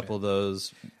had a couple of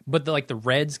those, but the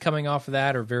reds coming off of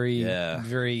that are very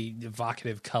very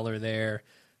evocative color there,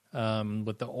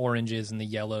 with the oranges and the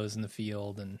yellows in the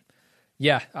field, and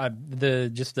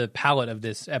the palette of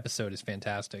this episode is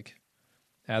fantastic,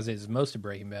 as is most of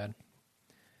Breaking Bad.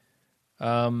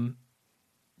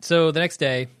 So the next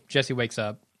day, Jesse wakes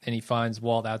up and he finds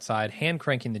Walt outside hand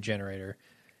cranking the generator,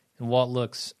 and Walt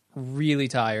looks really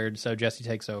tired. So Jesse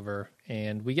takes over,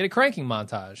 and we get a cranking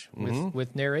montage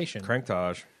with narration.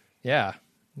 Cranktage,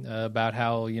 about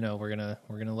how we're gonna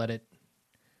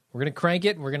crank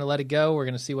it, and we're gonna let it go. We're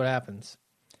gonna see what happens.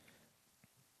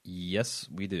 Yes,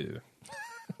 we do.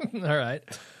 All right,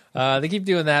 they keep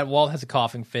doing that. Walt has a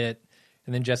coughing fit.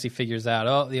 And then Jesse figures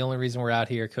out, the only reason we're out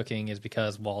here cooking is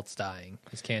because Walt's dying.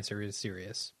 His cancer is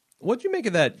serious. What'd you make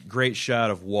of that great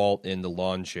shot of Walt in the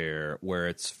lawn chair where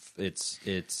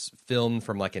it's filmed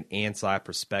from like an ant's eye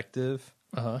perspective?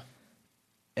 Uh-huh.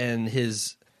 And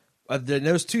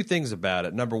there's two things about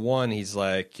it. Number one, he's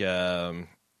like, I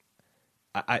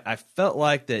felt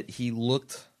like that he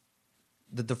looked,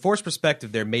 the forced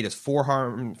perspective there made his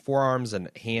forearms and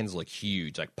hands look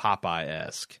huge, like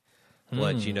Popeye-esque.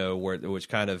 Which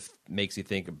kind of makes you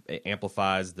think,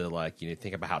 amplifies the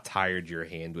think about how tired your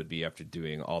hand would be after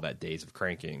doing all that days of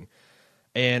cranking.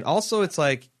 And also it's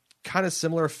like kind of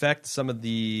similar effect to some of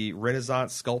the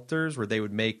Renaissance sculptors where they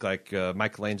would make like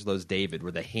Michelangelo's David,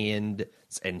 where the hand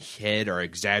and head are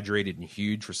exaggerated and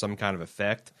huge for some kind of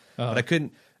effect. But I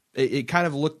couldn't, it kind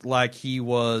of looked like he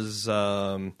was,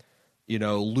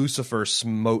 Lucifer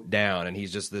smote down and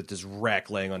he's just this wreck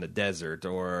laying on the desert,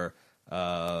 or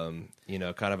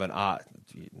kind of an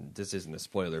this isn't a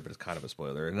spoiler, but it's kind of a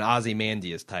spoiler. An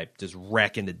Ozymandias type, just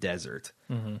wreck in the desert.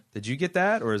 Mm-hmm. Did you get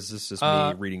that, or is this just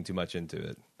me reading too much into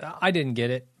it? I didn't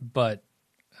get it, but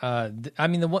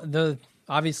the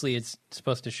obviously it's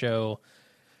supposed to show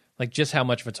like just how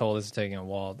much of a toll this is taking on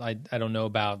Walt. I don't know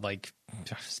about like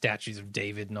statues of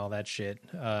David and all that shit,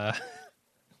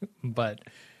 but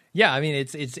yeah, I mean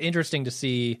it's interesting to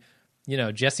see.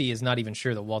 Jesse is not even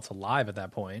sure that Walt's alive at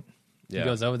that point. He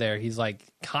goes over there. He's like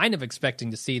kind of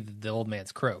expecting to see that the old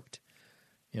man's croaked,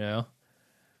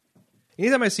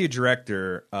 Anytime I see a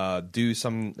director do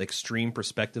some extreme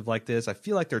perspective like this, I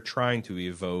feel like they're trying to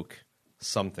evoke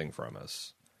something from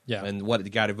us. Yeah. And what it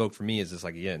got evoked for me is this,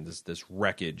 like, again, this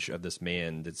wreckage of this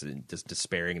man that's just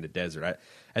despairing in the desert.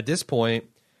 At this point,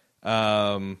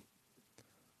 Walt's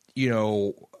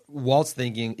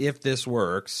thinking, if this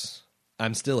works,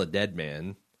 I'm still a dead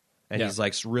man. And he's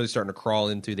like really starting to crawl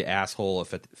into the asshole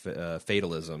of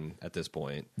fatalism at this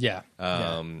point. Yeah.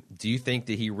 Do you think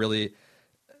that he really,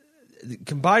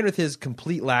 combined with his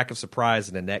complete lack of surprise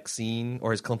in the next scene,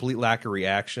 or his complete lack of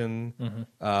reaction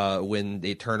when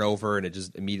they turn over and it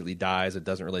just immediately dies, it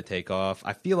doesn't really take off,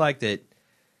 I feel like that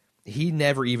he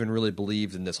never even really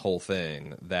believed in this whole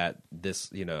thing, that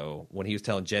this, when he was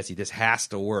telling Jesse, this has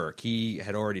to work, he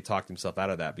had already talked himself out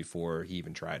of that before he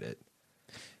even tried it.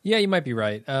 Yeah, you might be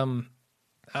right.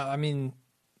 I mean,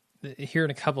 here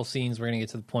in a couple scenes, we're going to get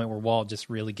to the point where Walt just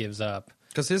really gives up.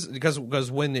 Because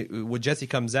when Jesse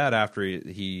comes out after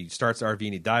he starts the RV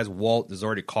and he dies, Walt has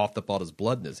already coughed up all his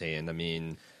blood in his hand. I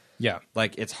mean,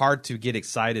 like it's hard to get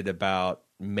excited about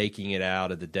making it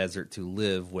out of the desert to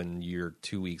live when you're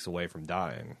 2 weeks away from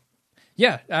dying.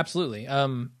 Yeah, absolutely.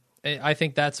 I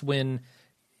think that's when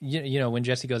when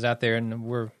Jesse goes out there and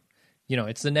we're.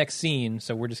 It's the next scene,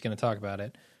 so we're just going to talk about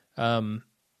it. And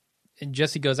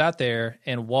Jesse goes out there,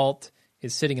 and Walt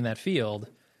is sitting in that field.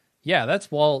 Yeah, that's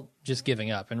Walt just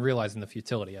giving up and realizing the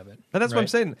futility of it. But that's what I'm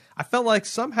saying. I felt like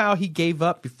somehow he gave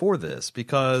up before this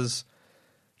because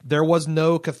there was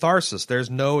no catharsis. There's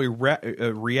no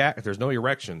There's no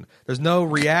erection. There's no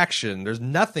reaction. There's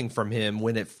nothing from him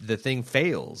when the thing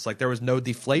fails. Like there was no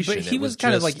deflation. But he was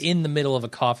kind of like in the middle of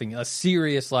a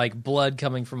serious like blood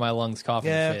coming from my lungs coughing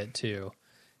fit too.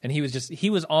 And he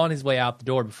was on his way out the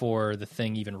door before the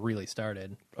thing even really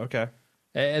started. Okay.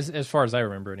 As far as I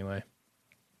remember anyway.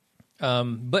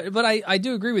 But I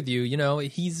do agree with you,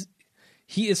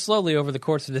 he is slowly over the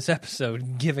course of this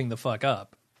episode giving the fuck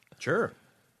up. Sure.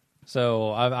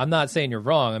 So I'm not saying you're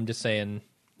wrong. I'm just saying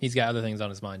he's got other things on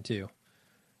his mind too.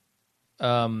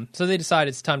 So they decide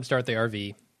it's time to start the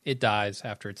RV. It dies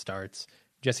after it starts.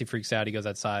 Jesse freaks out. He goes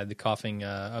outside, the coughing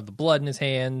of the blood in his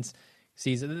hands.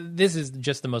 Sees this is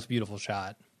just the most beautiful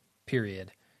shot,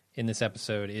 period, in this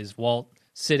episode is Walt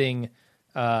sitting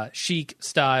Sheik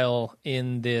style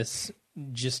in this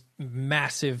just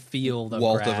massive field of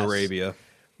Walt grass. of Arabia.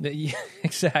 Yeah,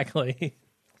 exactly.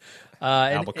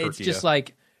 And it's just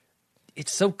like,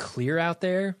 it's so clear out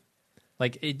there.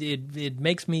 Like it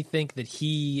makes me think that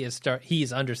he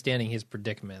is understanding his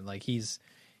predicament. Like he's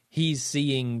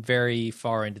seeing very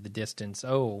far into the distance.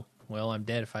 Oh, well, I'm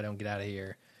dead if I don't get out of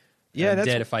here. Yeah, I'm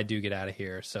dead if I do get out of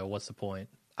here. So what's the point?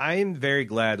 I'm very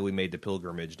glad we made the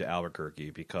pilgrimage to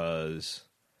Albuquerque because,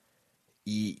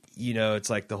 you know, it's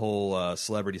like the whole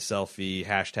celebrity selfie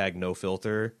hashtag no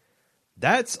filter.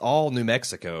 That's all New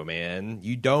Mexico, man.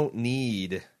 You don't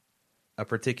need a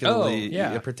particularly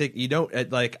you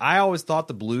don't like. I always thought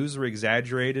the blues were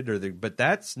exaggerated, but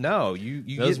that's no. You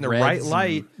get in the right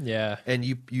light, and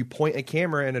you point a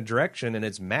camera in a direction, and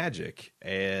it's magic,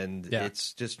 and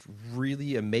it's just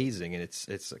really amazing, and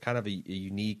it's kind of a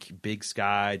unique big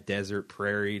sky, desert,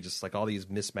 prairie, just like all these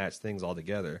mismatched things all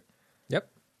together. Yep.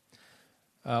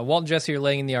 Walt and Jesse are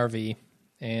laying in the RV,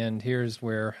 and here's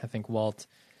where I think Walt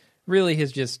really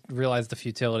has just realized the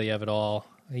futility of it all.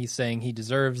 He's saying he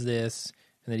deserves this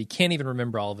and that he can't even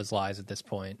remember all of his lies at this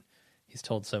point. He's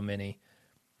told so many.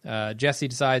 Jesse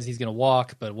decides he's going to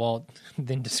walk, but Walt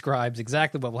then describes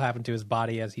exactly what will happen to his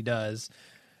body as he does.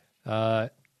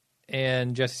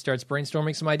 And Jesse starts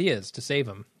brainstorming some ideas to save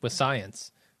him with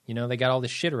science. You know, they got all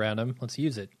this shit around him. Let's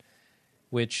use it.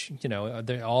 Which, you know,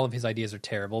 all of his ideas are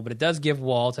terrible, but it does give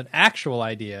Walt an actual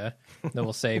idea that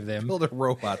will save them. Build a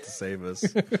robot to save us.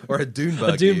 Or a dune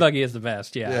buggy. A dune buggy is the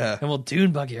best, yeah. And we'll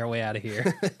dune buggy our way out of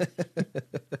here.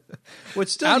 Which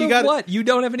still, out of what? You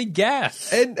don't have any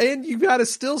gas. And you got to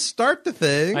still start the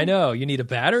thing. I know. You need a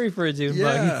battery for a dune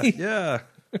buggy. Yeah.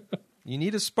 You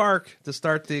need a spark to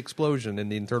start the explosion in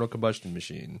the internal combustion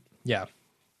machine. Yeah.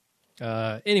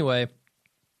 Anyway,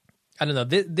 I don't know.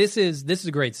 This is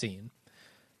a great scene.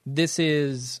 This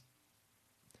is,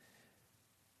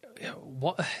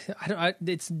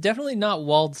 it's definitely not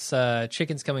Walt's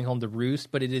chickens coming home to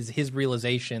roost, but it is his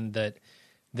realization that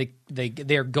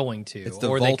they're going to. It's the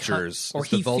vultures.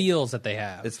 He feels that they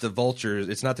have. It's the vultures.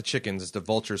 It's not the chickens. It's the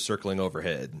vultures circling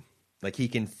overhead. Like he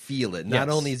can feel it. Not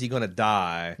only is he going to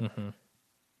die,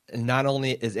 and not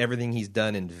only is everything he's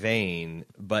done in vain,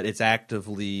 but it's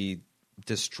actively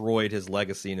destroyed his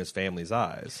legacy in his family's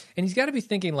eyes. And he's got to be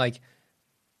thinking like,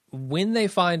 when they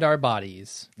find our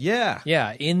bodies,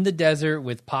 in the desert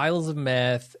with piles of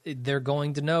meth, they're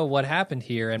going to know what happened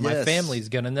here, and my family's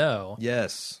going to know.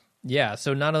 Yes. Yeah,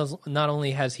 so not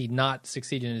only has he not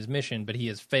succeeded in his mission, but he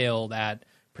has failed at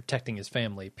protecting his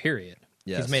family, period.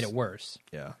 Yes. He's made it worse.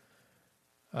 Yeah.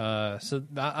 So,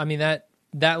 I mean, that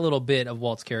little bit of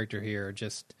Walt's character here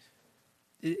just...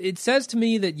 It says to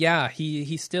me that,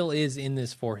 he still is in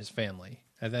this for his family.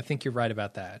 I think you're right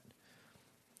about that.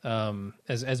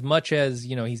 As much as,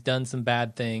 you know, he's done some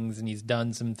bad things and he's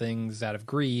done some things out of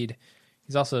greed,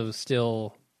 he's also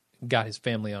still got his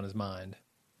family on his mind.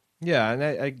 Yeah, and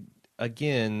I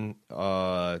again,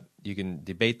 you can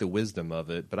debate the wisdom of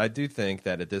it, but I do think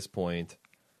that at this point,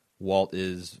 Walt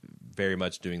is very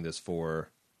much doing this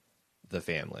for the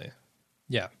family.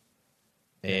 Yeah.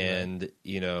 And,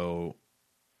 you know,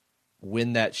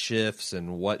 when that shifts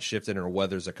and what shifted or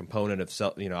whether there's a component of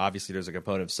obviously there's a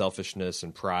component of selfishness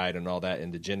and pride and all that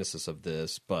in the genesis of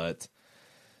this, but,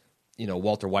 you know,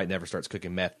 Walter White never starts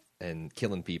cooking meth and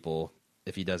killing people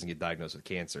if he doesn't get diagnosed with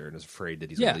cancer and is afraid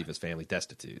that he's going to leave his family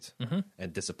destitute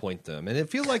and disappoint them. And it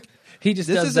feels like this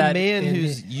is a man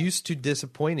who's used to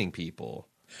disappointing people.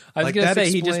 I was going to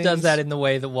say, he just does that in the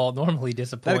way that Walt normally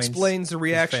disappoints. That explains the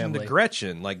reaction to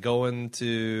Gretchen, like going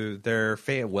to their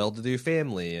well-to-do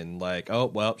family and like, oh,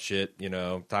 well, shit, you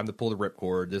know, time to pull the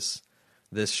ripcord.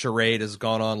 This charade has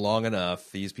gone on long enough.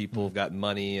 These people have got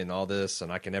money and all this,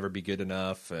 and I can never be good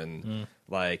enough. And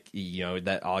like, you know,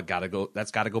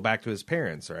 that's got to go back to his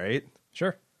parents, right?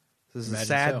 Sure. This is a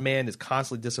sad man is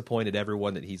constantly disappointed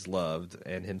everyone that he's loved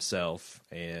and himself.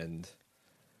 And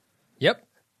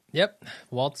Yep.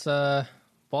 Walt's a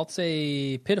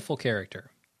pitiful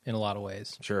character in a lot of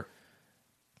ways. Sure.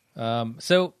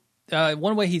 So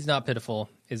one way he's not pitiful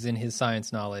is in his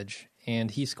science knowledge, and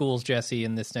he schools Jesse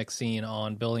in this next scene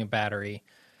on building a battery.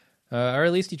 Or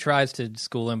at least he tries to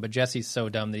school him, but Jesse's so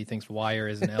dumb that he thinks wire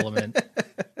is an element.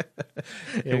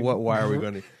 And what wire are we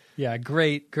going to... Yeah,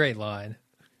 great line.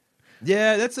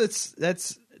 Yeah,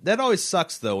 that's that always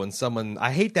sucks though when someone.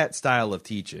 I hate that style of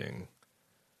teaching,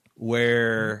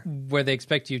 where they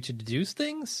expect you to deduce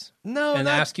things, not,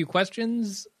 ask you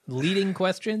questions, leading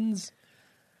questions.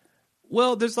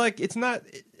 Well, there's like it's not.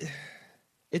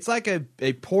 It's like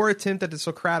a poor attempt at the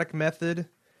Socratic method,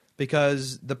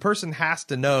 because the person has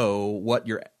to know what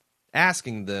you're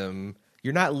asking them.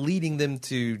 You're not leading them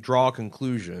to draw a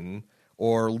conclusion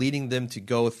or leading them to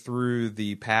go through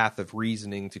the path of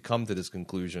reasoning to come to this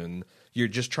conclusion. You're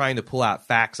just trying to pull out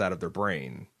facts out of their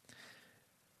brain.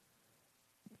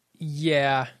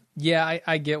 Yeah,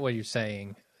 I get what you're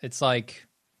saying. It's like...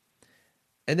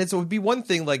 And it would be one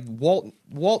thing, like, Walt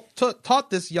taught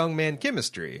this young man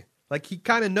chemistry. Like, he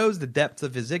kind of knows the depth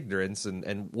of his ignorance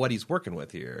and what he's working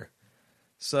with here.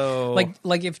 So...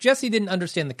 Like if Jesse didn't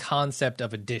understand the concept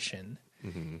of addition...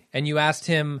 And you asked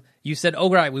him, you said, oh,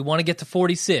 right, we want to get to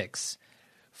 46.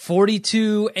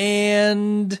 42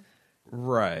 and...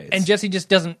 Right. And Jesse just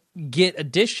doesn't get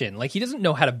addition. Like, he doesn't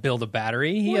know how to build a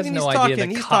battery. He has no idea that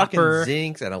he's copper...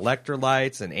 talking zincs and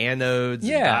electrolytes and anodes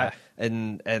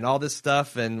and all this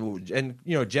stuff. And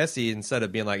you know, Jesse, instead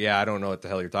of being like, yeah, I don't know what the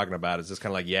hell you're talking about, is just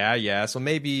kind of like, yeah. So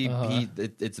maybe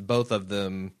it's both of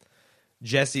them.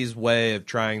 Jesse's way of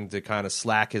trying to kind of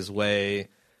slack his way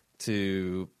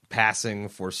to... passing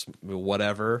for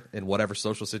whatever in whatever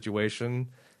social situation.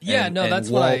 Yeah, and, no, and that's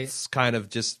Walt's kind of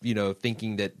just, you know,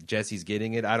 thinking that Jesse's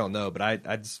getting it. I don't know, but I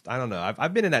don't know.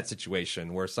 I've been in that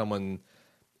situation where someone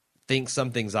thinks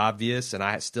something's obvious and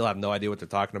I still have no idea what they're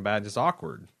talking about. And it's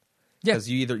awkward. Yeah, because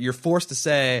you're forced to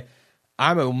say,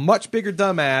 I'm a much bigger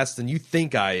dumbass than you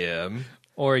think I am.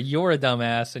 Or you're a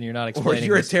dumbass and you're not explaining. Or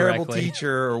you're a this terrible correctly.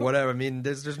 teacher or whatever. I mean,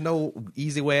 there's no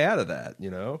easy way out of that,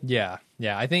 you know? Yeah.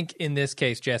 I think in this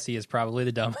case, Jesse is probably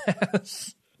the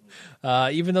dumbass.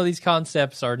 Even though these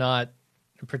concepts are not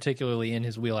particularly in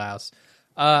his wheelhouse.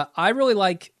 I really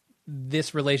like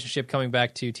this relationship coming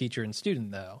back to teacher and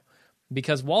student, though.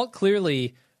 Because Walt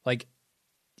clearly, like,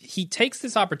 he takes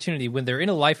this opportunity when they're in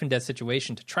a life and death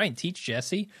situation to try and teach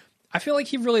Jesse. I feel like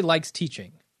he really likes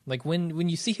teaching. Like when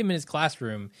you see him in his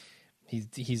classroom,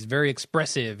 he's very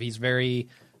expressive. He's very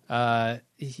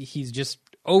he's just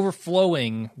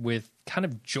overflowing with kind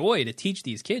of joy to teach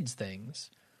these kids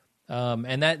things,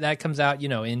 and that comes out, you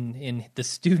know, in the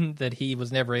student that he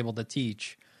was never able to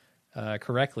teach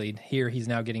correctly. Here he's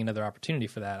now getting another opportunity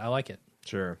for that. I like it.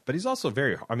 Sure, but he's also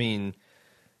very. I mean,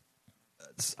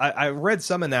 I read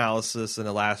some analysis in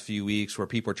the last few weeks where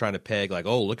people are trying to peg like,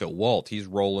 oh, look at Walt. He's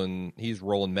rolling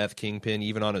meth kingpin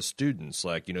even on his students.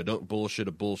 Like, you know, don't bullshit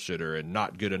a bullshitter and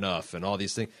not good enough and all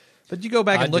these things. But you go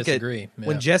back and look at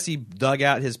when Jesse dug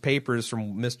out his papers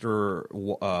from Mr.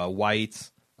 White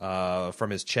from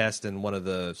his chest in one of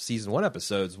the season 1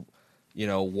 episodes. You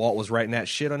know, Walt was writing that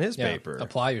shit on his paper.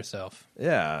 Apply yourself.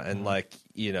 Yeah, and like,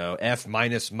 you know, F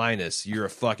minus, you're a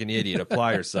fucking idiot.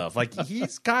 Apply yourself. Like,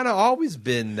 he's kind of always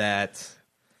been that.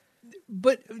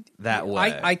 But that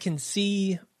way, I can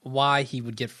see why he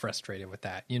would get frustrated with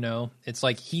that. You know, it's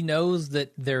like he knows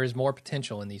that there is more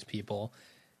potential in these people,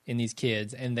 in these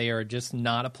kids, and they are just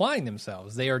not applying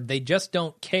themselves. They just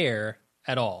don't care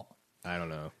at all. I don't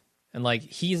know. And like,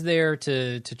 he's there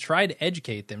to try to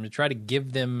educate them, to try to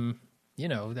give them, you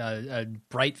know, a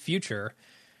bright future.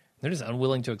 They're just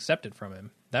unwilling to accept it from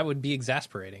him. That would be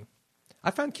exasperating.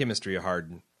 I find chemistry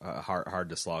hard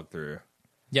to slog through.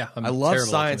 Yeah, I love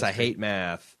science. I hate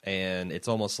math, and it's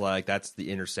almost like that's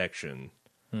the intersection.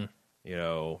 You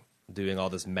know, doing all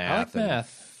this math and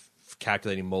math.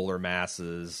 Calculating molar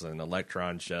masses and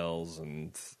electron shells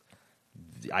and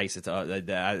the isotopes.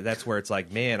 That's where it's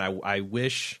like, man, I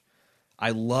wish. I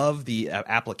love the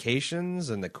applications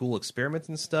and the cool experiments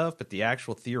and stuff, but the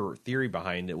actual theory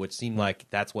behind it, which seemed like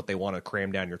that's what they want to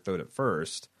cram down your throat at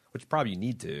first, which probably you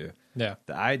need to. Yeah.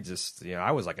 I just, you know,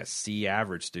 I was like a C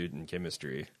average student in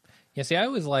chemistry. Yeah, see, I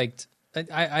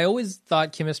always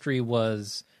thought chemistry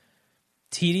was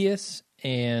tedious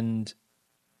and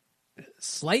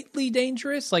slightly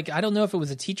dangerous. Like, I don't know if it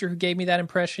was a teacher who gave me that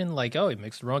impression, like, oh, he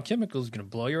mixed the wrong chemicals, going to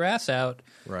blow your ass out.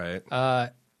 Right.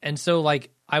 And so,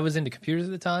 like, I was into computers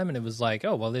at the time, and it was like,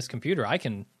 oh, well, this computer, I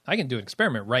can do an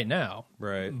experiment right now.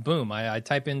 Right. Boom. I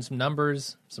type in some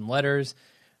numbers, some letters,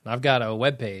 and I've got a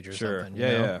web page or something. You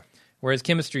know? Yeah. Whereas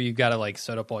chemistry, you've got to, like,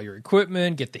 set up all your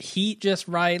equipment, get the heat just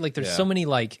right. Like, there's so many,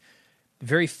 like,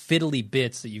 very fiddly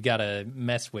bits that you got to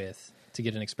mess with to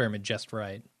get an experiment just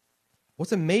right.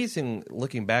 What's amazing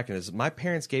looking back at it is my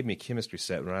parents gave me a chemistry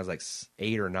set when I was like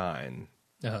 8 or 9.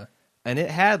 Uh-huh. and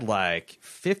it had like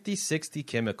 50, 60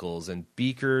 chemicals and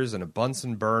beakers and a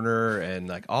Bunsen burner and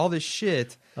like all this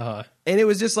shit. Uh-huh. And it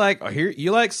was just like, oh, here,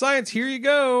 you like science? Here you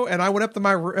go. And I went up to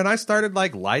my room and I started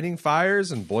like lighting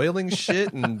fires and boiling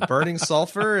shit and burning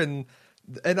sulfur and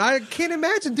I can't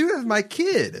imagine doing it with my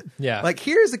kid. Yeah. Like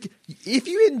if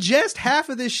you ingest half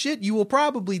of this shit, you will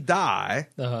probably die.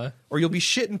 Uh-huh. Or you'll be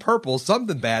shitting purple.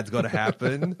 Something bad's going to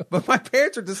happen. But my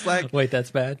parents are just like, Wait,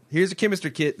 that's bad? here's a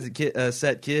chemistry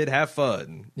set, kid. Have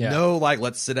fun. Yeah. No, like,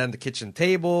 let's sit down at the kitchen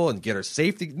table and get our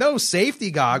safety. No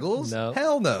safety goggles. No.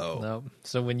 Hell no. No.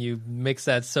 So when you mix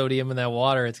that sodium in that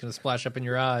water, it's going to splash up in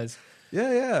your eyes.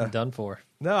 Yeah. Done for.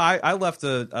 No, I left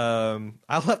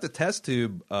a test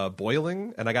tube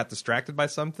boiling, and I got distracted by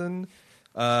something.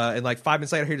 And like 5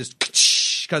 minutes later, I hear just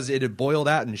because it had boiled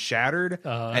out and shattered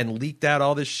and leaked out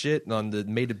all this shit and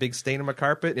made a big stain on my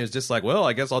carpet. And it was just like, well,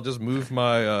 I guess I'll just move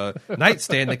my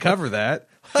nightstand to cover that.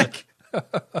 Like,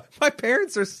 my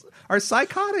parents are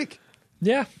psychotic.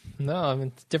 Yeah. No, I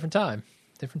mean, it's different time.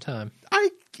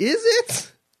 Is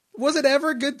it? Was it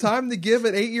ever a good time to give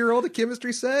an 8-year-old a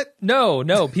chemistry set? No.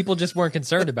 People just weren't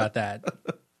concerned about that.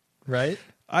 Right?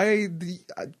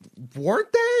 Weren't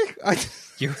they?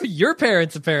 Your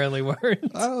parents apparently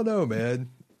weren't. I don't know, man.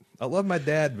 I love my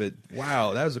dad, but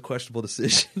wow, that was a questionable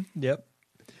decision. Yep.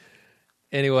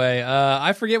 Anyway,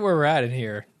 I forget where we're at in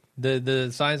here.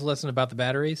 The science lesson about the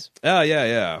batteries. Oh,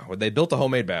 yeah. Well, they built a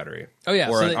homemade battery. Oh, yeah.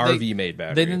 Or So an RV-made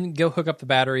battery. They didn't go hook up the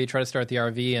battery, try to start the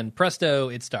RV, and presto,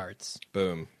 it starts.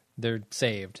 Boom. They're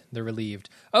saved. They're relieved.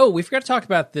 Oh, we forgot to talk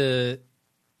about the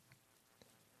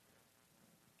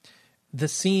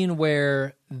scene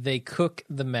where they cook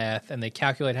the meth and they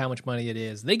calculate how much money it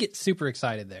is. They get super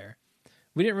excited there.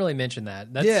 We didn't really mention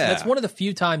that. That's one of the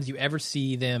few times you ever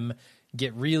see them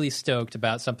get really stoked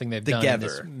about something they've done in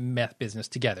this meth business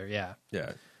together. Yeah.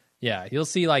 Yeah. You'll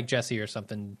see like Jesse or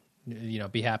something,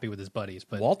 be happy with his buddies.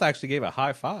 But Walt actually gave a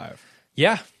high five.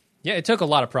 Yeah. Yeah. It took a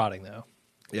lot of prodding though.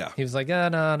 Yeah. He was like, oh,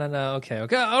 no. Okay.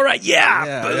 All right.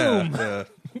 Yeah. Boom. Yeah.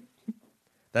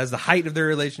 That's the height of their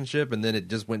relationship. And then it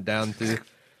just went down to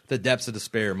the depths of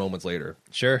despair moments later.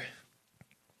 Sure.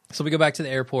 So we go back to the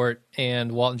airport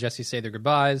and Walt and Jesse say their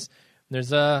goodbyes.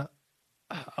 There's a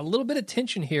little bit of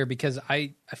tension here because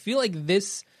I feel like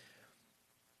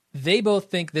they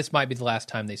both think this might be the last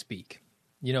time they speak.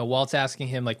 Walt's asking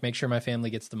him, like, make sure my family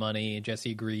gets the money. And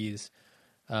Jesse agrees.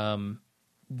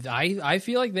 I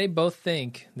feel like they both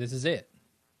think this is it.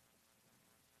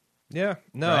 Yeah.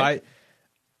 No, right?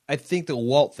 I think that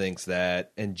Walt thinks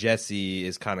that, and Jesse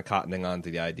is kind of cottoning on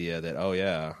to the idea that, oh,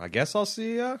 yeah, I guess I'll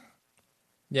see ya.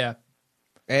 Yeah.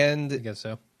 And I guess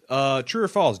so. True or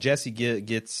false, Jesse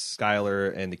gets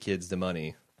Skylar and the kids the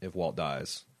money if Walt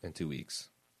dies in 2 weeks.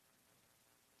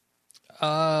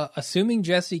 Assuming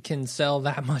Jesse can sell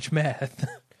that much meth.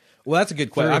 Well, that's a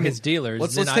good question. I mean, his dealers.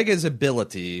 Let's take his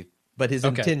ability, but his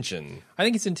intention. I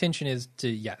think his intention is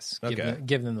to,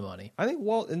 give them the money. I think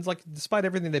Walt, and like, despite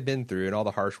everything they've been through and all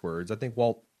the harsh words, I think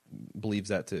Walt believes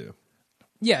that too.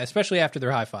 Yeah, especially after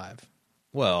their high five.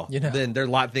 Well, then there are a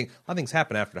lot of things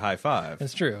happen after the high five.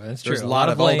 That's true. There's a lot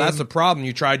of that's the problem.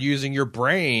 You tried using your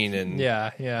brain, and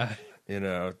yeah.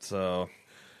 So.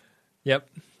 Yep.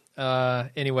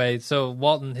 Anyway, so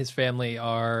Walt and his family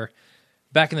are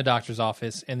back in the doctor's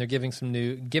office, and they're given some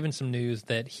news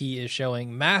that he is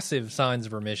showing massive signs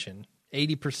of remission,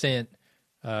 80%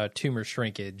 tumor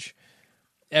shrinkage.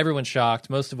 Everyone's shocked,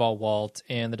 most of all Walt,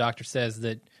 and the doctor says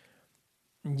that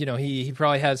he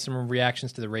probably has some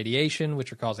reactions to the radiation,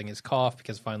 which are causing his cough,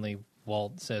 because finally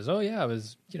Walt says, oh, yeah, I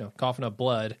was, coughing up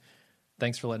blood.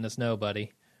 Thanks for letting us know,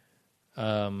 buddy.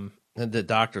 And the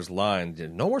doctor's line,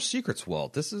 no more secrets,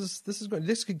 Walt.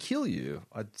 This could kill you.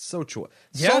 So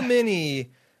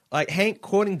many, like Hank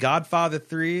quoting Godfather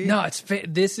 3. No,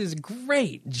 this is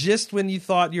great. Just when you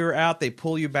thought you were out, they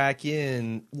pull you back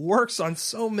in. Works on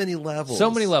so many levels.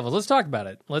 Let's talk about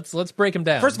it. Let's break them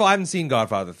down. First of all, I haven't seen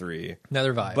Godfather 3.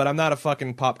 Neither have I. But I'm not a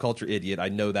fucking pop culture idiot. I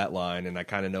know that line, and I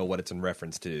kind of know what it's in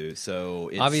reference to.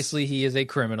 So obviously, he is a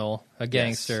criminal, a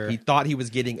gangster. Yes, he thought he was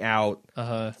getting out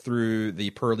through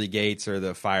the pearly gates or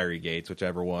the fiery gates,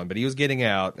 whichever one. But he was getting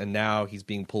out, and now he's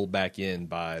being pulled back in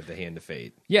by the hand of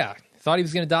fate. Yeah. Thought he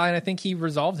was going to die, and I think he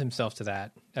resolved himself to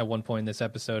that at one point in this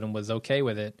episode and was okay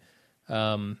with it.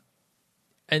 And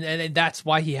that's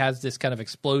why he has this kind of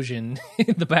explosion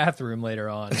in the bathroom later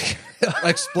on.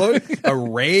 A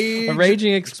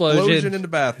raging explosion in the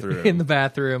bathroom. In the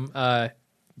bathroom.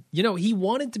 He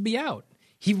wanted to be out.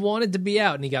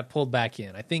 And he got pulled back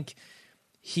in. I think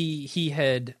he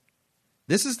had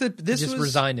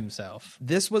resigned himself.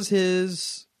 This was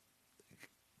his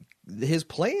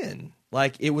plan.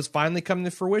 Like, it was finally coming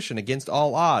to fruition against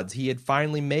all odds. He had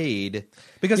finally made,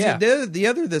 because Yeah.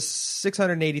 the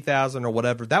 680,000 or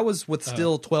whatever, that was with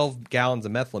still 12 gallons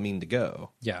of methylamine to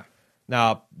go. Yeah.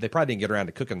 Now, they probably didn't get around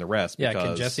to cooking the rest. Yeah, because,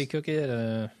 can Jesse cook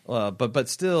it? but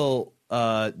still,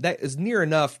 that is near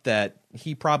enough that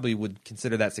he probably would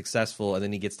consider that successful, and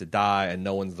then he gets to die, and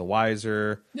no one's the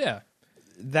wiser. Yeah.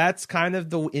 That's kind of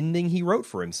the ending he wrote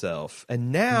for himself.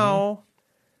 And now,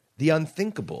 the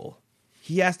unthinkable.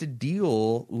 He has to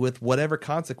deal with whatever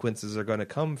consequences are going to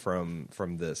come from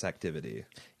this activity.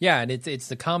 Yeah, and it's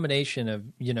the combination of,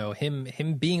 you know,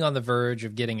 him being on the verge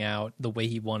of getting out the way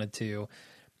he wanted to,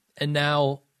 and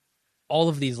now all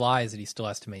of these lies that he still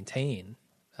has to maintain.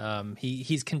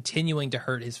 He's continuing to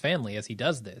hurt his family as he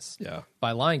does this. Yeah.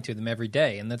 By lying to them every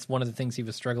day, and that's one of the things he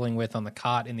was struggling with on the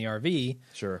cot in the RV.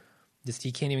 Sure. Just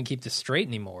he can't even keep this straight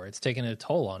anymore. It's taking a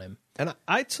toll on him. And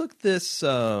I took this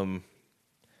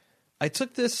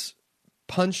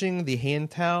punching the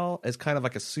hand towel as kind of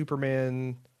like a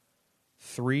Superman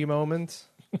 3 moment.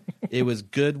 It was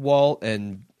good Walt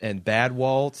and bad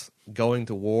Walt going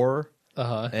to war.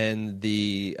 And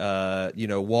the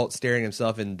Walt staring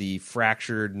himself in the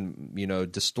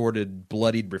fractured, distorted,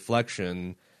 bloodied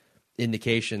reflection,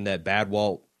 indication that bad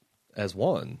Walt has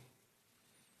won.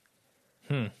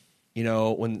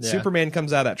 When Superman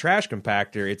comes out of that trash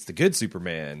compactor, it's the good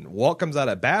Superman. Walt comes out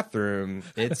of that bathroom,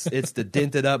 it's the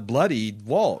dented up, bloodied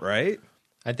Walt, right?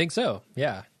 I think so.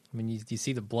 Yeah, I mean, you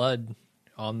see the blood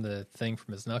on the thing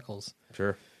from his knuckles.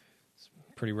 Sure, it's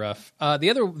pretty rough.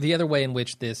 The other way in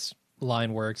which this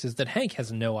line works is that Hank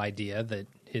has no idea that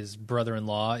his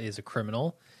brother-in-law is a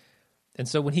criminal, and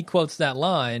so when he quotes that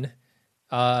line,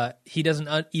 he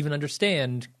doesn't even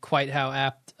understand quite how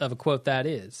apt of a quote that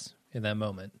is in that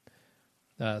moment.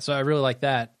 So I really like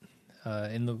that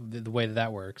in the way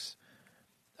that works.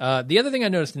 The other thing I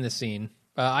noticed in this scene,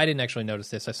 I didn't actually notice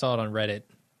this. I saw it on Reddit,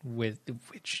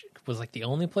 which was like the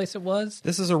only place it was.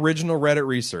 This is original Reddit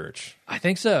research. I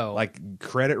think so. Like,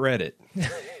 credit Reddit.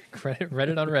 Credit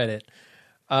Reddit on Reddit.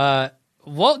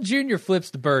 Walt Jr. flips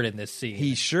the bird in this scene.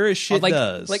 He sure as shit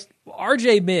does. Like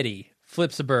R.J. Mitty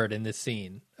flips a bird in this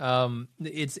scene.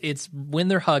 It's when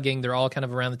they're hugging, they're all kind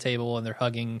of around the table and they're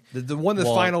hugging. The one of the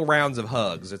Walt. final rounds of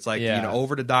hugs. It's like,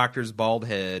 over the doctor's bald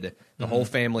head, the whole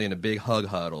family in a big hug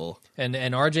huddle.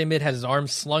 And R.J. Mitt has his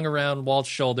arms slung around Walt's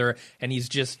shoulder, and he's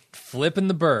just flipping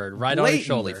the bird right on his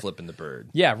shoulder. Flipping the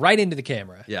bird. Yeah, right into the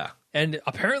camera. Yeah. And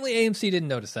apparently AMC didn't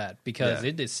notice that because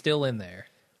it is still in there.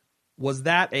 Was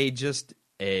that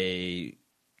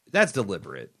that's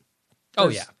deliberate? Oh,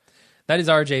 yeah. That is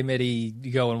R.J. Mitty,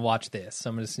 go and watch this.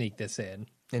 I'm going to sneak this in.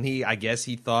 And I guess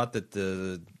he thought that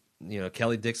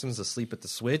Kelly Dixon's asleep at the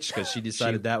switch because she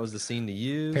decided that was the scene to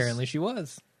use. Apparently she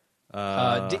was.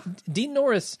 Dean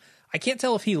Norris, I can't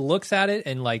tell if he looks at it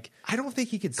and I don't think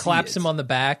he could claps him on the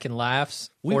back and laughs,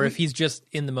 or if he's just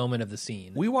in the moment of the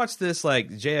scene. We watched this like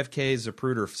JFK's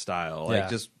Zapruder style,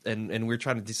 and we're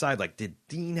trying to decide did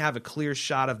Dean have a clear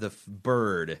shot of the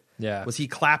bird? Yeah, was he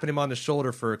clapping him on the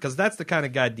shoulder because that's the kind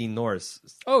of guy Dean Norris.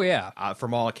 Oh yeah,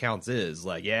 from all accounts is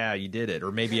you did it,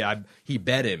 or maybe he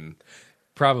bet him.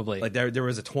 Probably there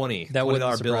was a $20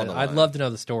 bill on the line. I'd love to know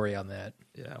the story on that.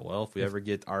 Yeah, well, if we ever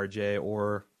get RJ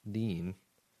or Dean.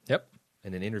 Yep.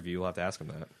 In an interview, we'll have to ask him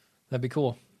that. That'd be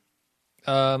cool.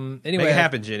 Anyway, make it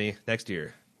happen, Jenny, next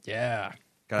year. Yeah.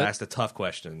 Gotta ask the tough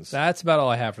questions. That's about all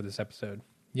I have for this episode.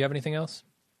 You have anything else?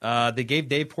 They gave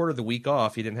Dave Porter the week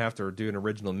off. He didn't have to do an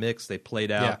original mix. They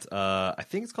played out, I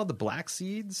think it's called The Black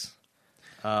Seeds.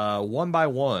 One by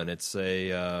One. It's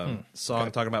a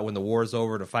song talking about when the war's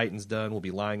over, the fighting's done, we'll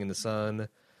be lying in the sun.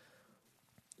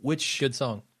 Which good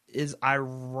song. Is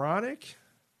ironic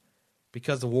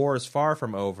because the war is far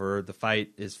from over, the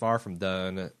fight is far from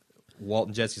done. Walt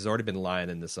and Jesse's already been lying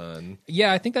in the sun.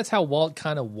 Yeah, I think that's how Walt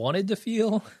kind of wanted to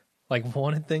feel,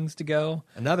 wanted things to go.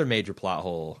 Another major plot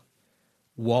hole.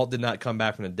 Walt did not come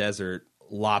back from the desert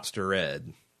lobster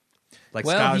red.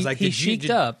 Scott was he sheeked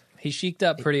up. He sheeked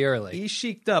up pretty early. He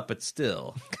sheeked up, but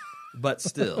still.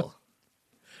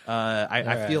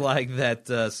 I feel like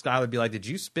that Scott would be like, did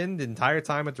you spend the entire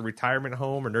time at the retirement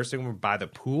home or nursing home by the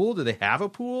pool? Do they have a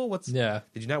pool? Did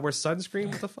you not wear sunscreen?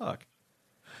 What the fuck?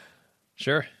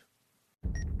 Sure.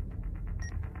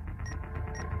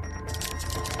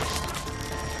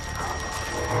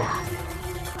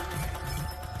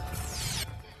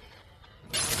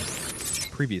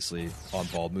 Previously on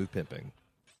Bald Move Pimping.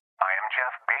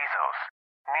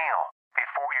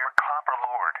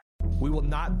 We will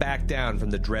not back down from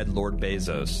the dread Lord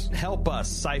Bezos. Help us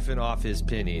siphon off his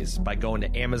pennies by going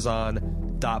to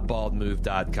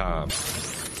amazon.baldmove.com.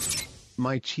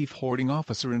 My chief hoarding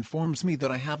officer informs me that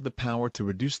I have the power to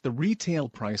reduce the retail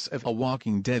price of a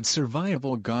Walking Dead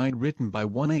survival guide written by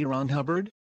one A. Ron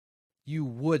Hubbard. You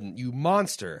wouldn't, you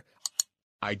monster.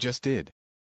 I just did.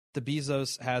 The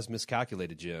Bezos has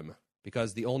miscalculated, Jim,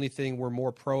 because the only thing we're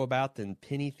more pro about than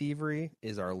penny thievery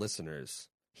is our listeners.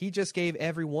 He just gave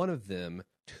every one of them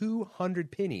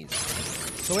 200 pennies.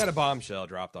 So we had a bombshell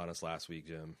dropped on us last week,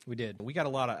 Jim. We did. We got a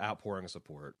lot of outpouring of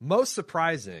support. Most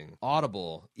surprising,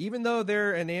 Audible, even though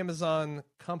they're an Amazon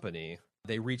company,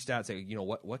 they reached out and said, you know,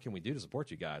 what can we do to support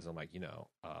you guys? I'm like,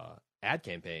 ad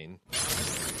campaign.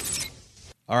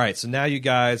 All right, so now you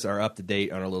guys are up to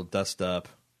date on our little dust up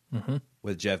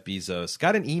with Jeff Bezos.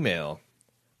 Got an email.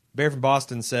 Bear from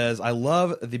Boston says, I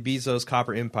love the Bezos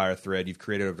Copper Empire thread you've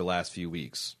created over the last few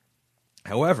weeks.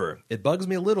 However, it bugs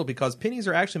me a little because pennies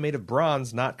are actually made of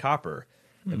bronze, not copper.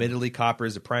 Admittedly, copper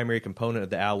is a primary component of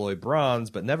the alloy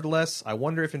bronze, but nevertheless, I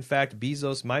wonder if in fact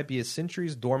Bezos might be a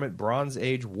centuries dormant Bronze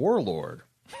Age warlord,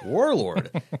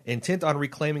 intent on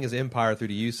reclaiming his empire through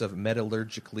the use of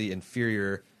metallurgically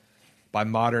inferior, by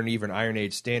modern, even Iron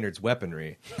Age standards,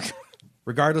 weaponry.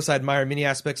 Regardless, I admire many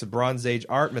aspects of Bronze Age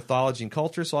art, mythology, and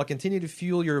culture, so I'll continue to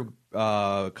fuel your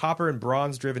copper and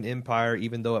bronze-driven empire,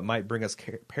 even though it might bring us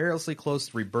perilously close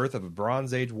to the rebirth of a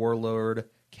Bronze Age warlord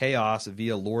chaos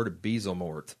via Lord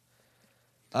Bezomort.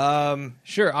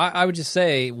 Sure, I would just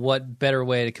say, what better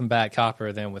way to combat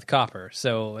copper than with copper?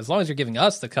 So as long as you're giving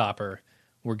us the copper,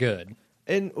 we're good.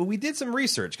 And we did some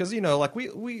research because, like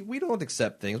we don't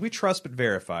accept things. We trust but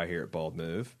verify here at Bald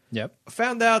Move. Yep.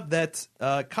 Found out that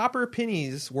copper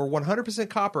pennies were 100%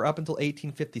 copper up until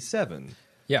 1857.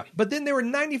 Yeah. But then they were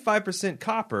 95%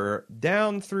 copper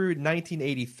down through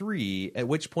 1983, at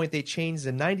which point they changed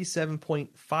to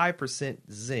 97.5%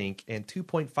 zinc and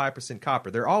 2.5%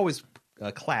 copper. They're always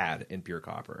clad in pure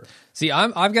copper. See,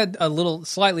 I've got a little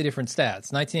slightly different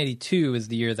stats. 1982 is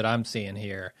the year that I'm seeing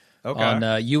here. Okay. On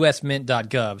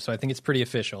usmint.gov, so I think it's pretty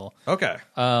official. Okay.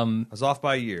 I was off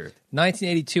by a year.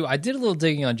 1982, I did a little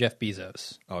digging on Jeff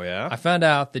Bezos. Oh, yeah? I found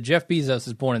out that Jeff Bezos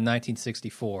was born in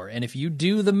 1964, and if you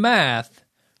do the math,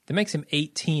 that makes him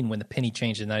 18 when the penny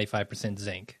changed to 95%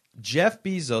 zinc. Jeff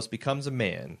Bezos becomes a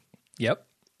man. Yep.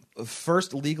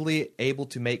 First legally able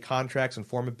to make contracts and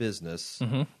form a business,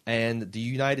 and the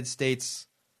United States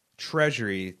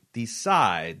Treasury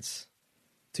decides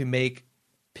to make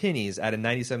pennies at a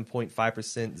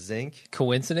 97.5% zinc.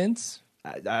 Coincidence?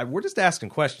 We're just asking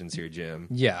questions here, Jim.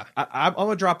 Yeah. I'm going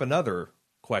to drop another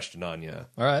question on you.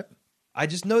 All right. I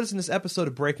just noticed in this episode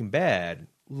of Breaking Bad,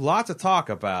 lots of talk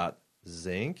about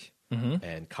zinc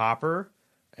and copper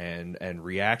and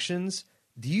reactions.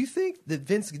 Do you think that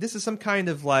this is some kind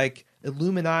of like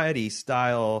Illuminati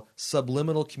style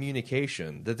subliminal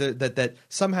communication that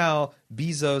somehow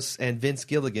Bezos and Vince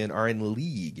Gilligan are in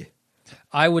league?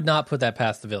 I would not put that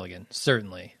past the Villigan,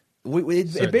 certainly.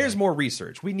 It bears more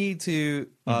research. We need to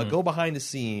go behind the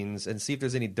scenes and see if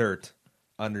there's any dirt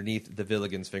underneath the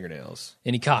Villigan's fingernails.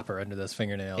 Any copper under those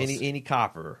fingernails. Any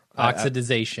copper.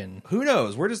 Oxidization. Who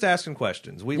knows? We're just asking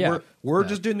questions. We're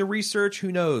just doing the research.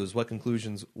 Who knows what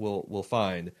conclusions we'll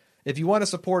find. If you want to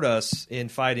support us in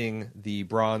fighting the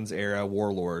Bronze Era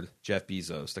warlord, Jeff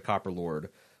Bezos, the Copper Lord,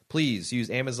 please use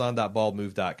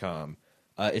Amazon.baldmove.com.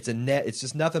 It's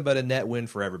just nothing but a net win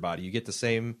for everybody. You get the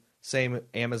same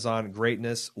Amazon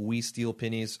greatness. We steal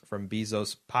pennies from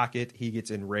Bezos' pocket. He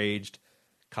gets enraged.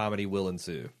 Comedy will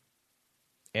ensue.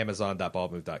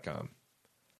 Amazon.baldmove.com.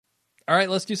 All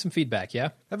right, let's do some feedback, yeah?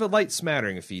 I have a light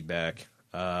smattering of feedback.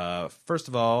 First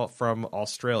of all, from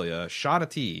Australia, Shauna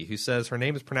T, who says her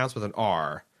name is pronounced with an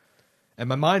R. And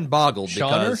my mind boggled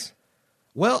because...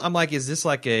 Well, I'm like, is this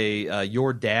like a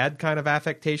your dad kind of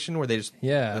affectation where they just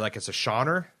like it's a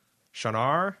Shaunar?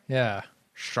 Yeah.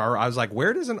 I was like,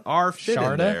 where does an R fit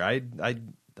in there? I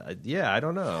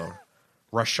don't know.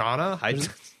 Rashana?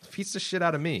 Piece of shit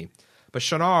out of me. But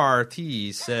Shanar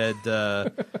T said,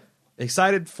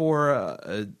 excited for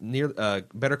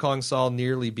Better Calling Saul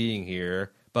nearly being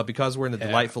here, but because we're in the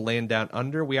delightful land down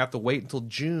under, we have to wait until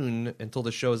June until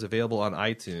the show is available on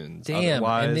iTunes. Damn,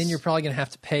 and then you're probably going to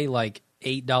have to pay like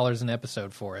 $8 an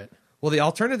episode for it. Well, the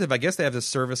alternative, I guess they have this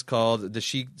service called, that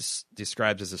she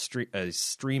describes as a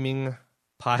streaming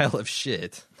pile of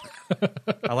shit.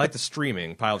 I like the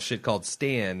streaming pile of shit called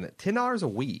Stan. $10 a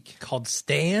week. Called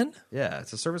Stan? Yeah,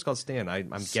 it's a service called Stan. I'm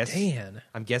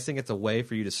guessing it's a way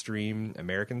for you to stream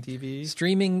American TV.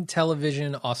 Streaming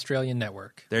Television Australian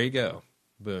Network. There you go.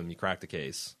 Boom, you cracked the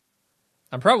case.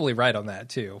 I'm probably right on that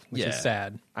too, which is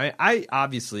sad. I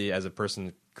obviously, as a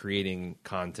person creating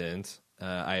content,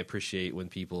 I appreciate when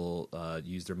people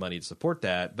use their money to support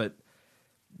that, but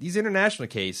these international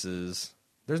cases,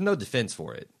 there's no defense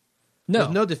for it. No.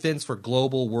 There's no defense for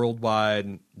global,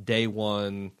 worldwide, day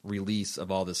one release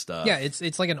of all this stuff. Yeah,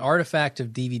 it's like an artifact of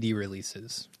DVD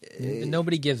releases.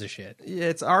 Nobody gives a shit. Yeah,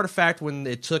 it's an artifact when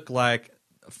it took like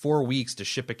 4 weeks to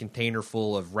ship a container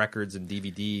full of records and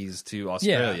DVDs to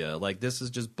Australia. Yeah. Like, this is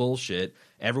just bullshit.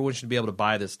 Everyone should be able to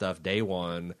buy this stuff day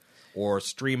one or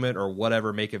stream it or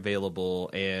whatever, make available.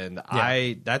 And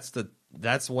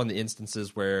that's one of the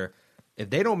instances where if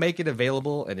they don't make it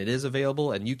available and it is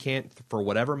available and you can't, for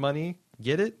whatever money,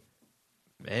 get it,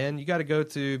 man, you got to go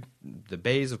to the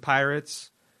bays of pirates.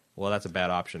 Well, that's a bad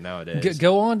option nowadays.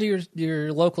 Go on to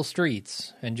your local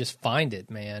streets and just find it,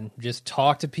 man. Just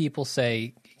talk to people.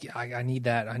 Say, I need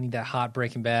that. I need that hot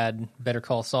Breaking Bad, Better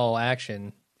Call Saul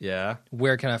action. Yeah.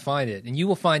 Where can I find it? And you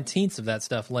will find teens of that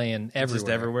stuff laying everywhere. Just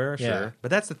everywhere, Yeah. sure.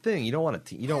 But that's the thing. You don't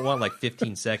want you don't want like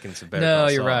 15 seconds of Better No,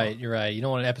 Call you're Saul. right. You're right. You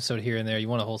don't want an episode here and there. You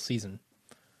want a whole season.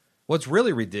 What's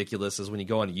really ridiculous is when you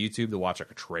go on YouTube to watch like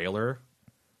a trailer,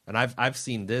 and I've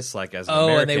seen this like as an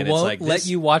American. And they it's won't like let this,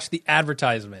 you watch the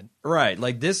advertisement. right.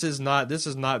 Like this has not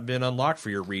been unlocked for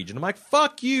your region. I'm like,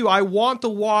 fuck you. I want to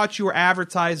watch your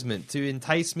advertisement to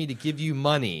entice me to give you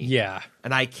money. Yeah.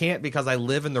 And I can't because I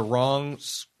live in the wrong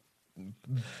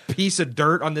piece of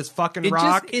dirt on this fucking It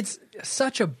rock. it's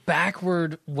such a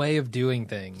backward way of doing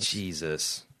things.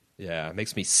 Jesus. Yeah, it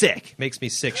makes me sick. Makes me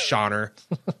sick, Shauner.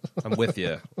 I'm with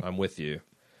you.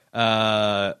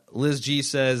 Liz G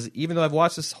says, even though I've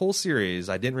watched this whole series,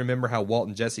 I didn't remember how Walt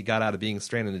and Jesse got out of being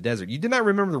stranded in the desert. You did not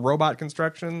remember the robot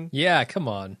construction? Yeah, come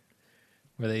on.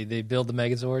 Where they build the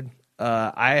Megazord?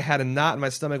 I had a knot in my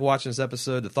stomach watching this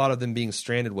episode. The thought of them being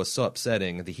stranded was so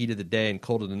upsetting. The heat of the day and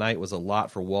cold of the night was a lot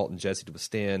for Walt and Jesse to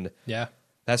withstand. Yeah.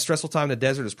 That stressful time in the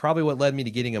desert is probably what led me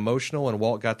to getting emotional, and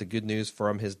Walt got the good news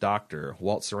from his doctor.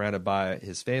 Walt, surrounded by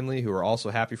his family, who are also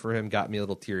happy for him, got me a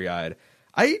little teary-eyed.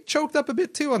 I choked up a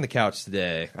bit, too, on the couch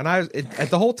today. And at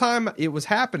the whole time it was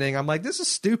happening, I'm like, this is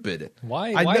stupid. Why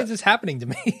is this happening to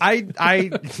me? I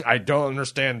don't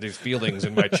understand these feelings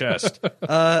in my chest.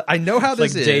 I know how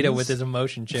this like is. Data with his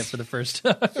emotion chip for the first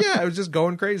time. Yeah, I was just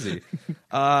going crazy.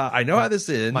 I know how this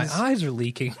ends. My eyes are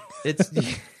leaking. It's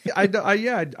I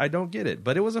don't get it,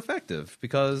 but it was effective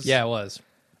because Yeah, it was.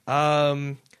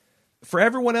 For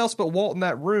everyone else but Walt in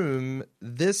that room,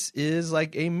 this is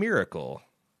like a miracle.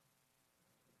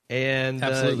 And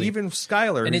Absolutely. even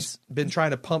Skylar, And who's been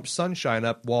trying to pump sunshine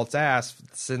up Walt's ass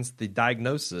since the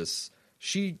diagnosis,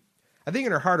 I think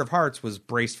in her heart of hearts, was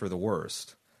braced for the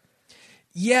worst.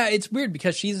 Yeah, it's weird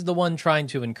because she's the one trying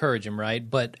to encourage him, right?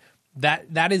 But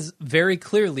that is very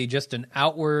clearly just an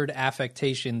outward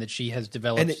affectation that she has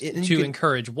developed And to you can-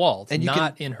 encourge Walt, and you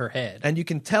not can- in her head. And you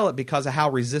can tell it because of how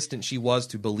resistant she was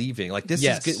to believing. Like, this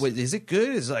Yes. is good. Wait, is it good?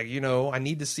 Is like, I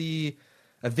need to see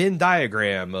a Venn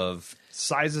diagram of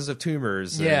sizes of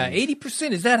tumors. Yeah, and-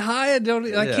 80%. Is that high? I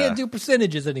Yeah. can't do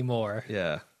percentages anymore.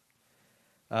 Yeah.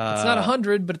 It's not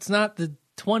 100, but it's not the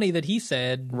 20 that he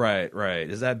said. Right.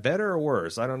 Is that better or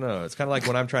worse? I don't know. It's kind of like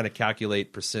when I'm trying to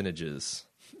calculate percentages.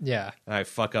 Yeah. And I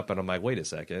fuck up and I'm like, wait a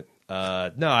second.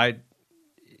 No,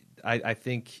 I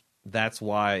think that's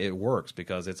why it works,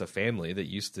 because it's a family that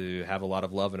used to have a lot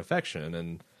of love and affection.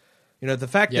 And, the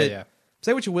fact that,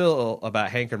 say what you will about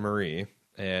Hank and Marie,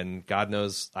 and God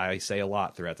knows I say a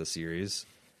lot throughout the series,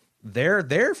 they're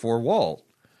there for Walt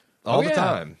all the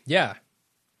time. Yeah.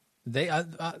 I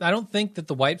don't think that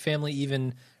the White family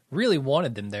even really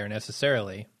wanted them there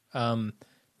necessarily.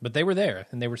 But they were there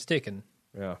and they were sticking.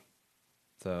 Yeah.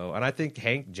 So, and I think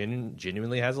Hank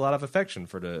genuinely has a lot of affection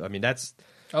for that's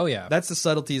Oh yeah. that's the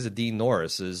subtleties of Dean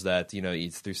Norris, is that,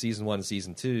 it's through season 1,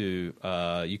 season 2,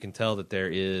 you can tell that there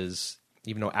is,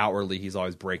 even though outwardly he's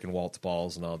always breaking Walt's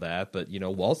balls and all that, but,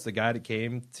 Walt's the guy that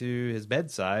came to his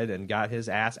bedside and got his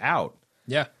ass out.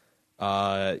 Yeah.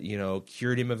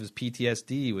 Cured him of his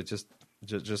PTSD with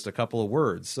just a couple of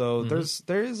words. So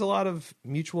there is a lot of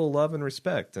mutual love and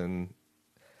respect, and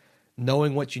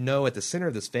knowing what you know at the center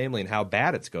of this family and how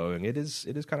bad it's going, it is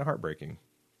kind of heartbreaking.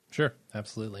 Sure.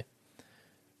 Absolutely.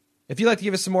 If you'd like to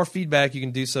give us some more feedback, you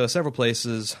can do so several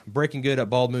places.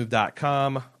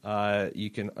 BreakingGood@baldmove.com.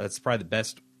 That's probably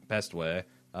the best way.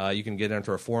 You can get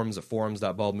into our forums at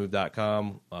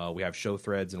forums.baldmove.com. We have show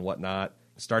threads and whatnot.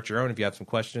 Start your own if you have some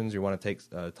questions or you want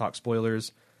to talk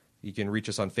spoilers. You can reach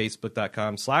us on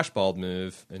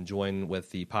Facebook.com/baldmove and join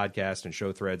with the podcast and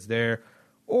show threads there.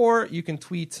 Or you can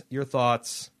tweet your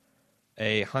thoughts.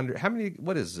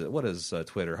 What is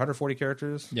Twitter? 140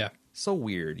 characters? Yeah. So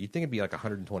weird. You'd think it'd be like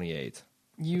 128.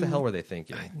 What You- the hell were they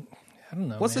thinking? I don't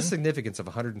know. What's the man. significance of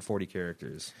 140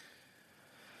 characters?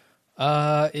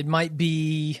 It might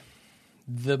be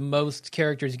the most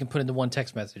characters you can put into one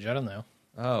text message. I don't know.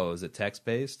 Oh, is it text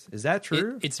based? Is that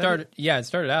true? It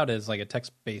started out as like a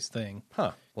text-based thing.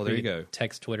 Huh. Well, there you go.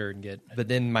 Text Twitter and get. But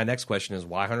then my next question is,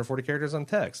 why 140 characters on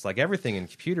text? Like, everything in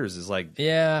computers is like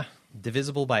Yeah.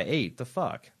 divisible by 8. The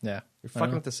fuck? Yeah. You're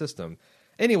fucking with the system.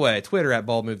 Anyway, Twitter at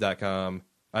baldmove.com.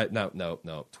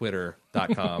 No.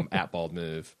 Twitter.com at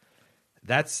baldmove.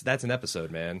 That's an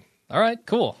episode, man. All right,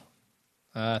 cool.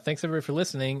 Thanks everybody for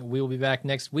listening. We will be back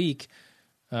next week.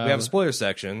 We have a spoiler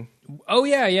section. Oh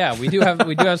yeah. We do have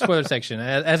a spoiler section.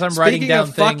 As I'm writing down Speaking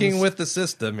of things, fucking with the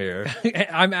system here.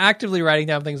 I'm actively writing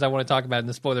down things I want to talk about in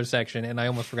the spoiler section, and I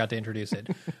almost forgot to introduce it.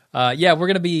 Yeah, we're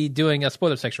going to be doing a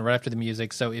spoiler section right after the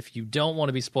music. So if you don't want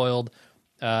to be spoiled,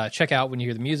 check out when you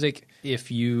hear the music. If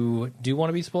you do want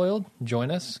to be spoiled,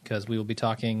 join us because we will be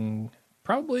talking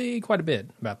probably quite a bit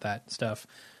about that stuff.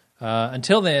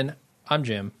 Until then, I'm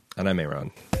Jim. And I'm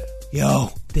Aaron. Yo,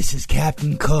 this is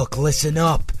Captain Cook. Listen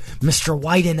up. Mr.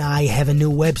 White and I have a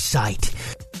new website.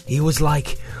 He was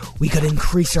like, we could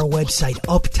increase our website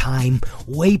uptime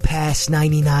way past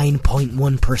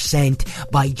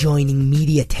 99.1% by joining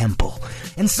Media Temple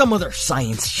and some other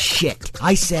science shit.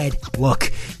 I said, look,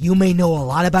 you may know a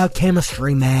lot about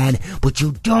chemistry, man, but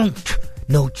you don't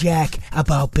know jack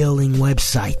about building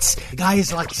websites. The guy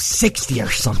is like 60 or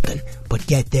something. But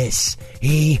get this,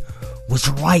 he was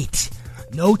right.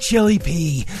 No chili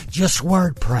pea, just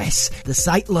WordPress. The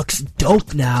site looks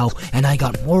dope now, and I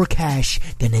got more cash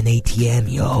than an ATM,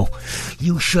 yo.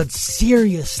 You should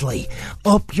seriously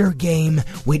up your game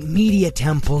with Media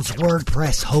Temple's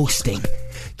WordPress hosting.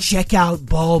 Check out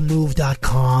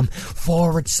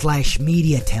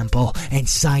ballmove.com/Media Temple and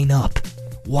sign up.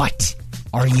 What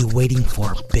are you waiting for,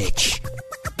 bitch?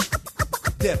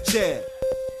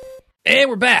 And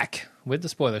we're back with the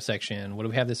spoiler section. What do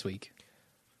we have this week?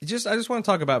 I just want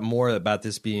to talk about more about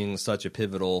this being such a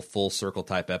pivotal full circle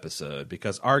type episode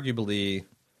because arguably,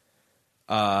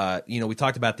 we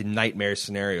talked about the nightmare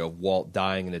scenario of Walt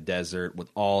dying in the desert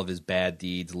with all of his bad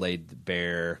deeds laid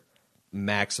bare,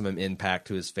 maximum impact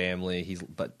to his family.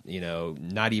 But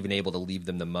not even able to leave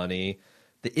them the money.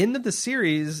 The end of the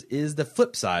series is the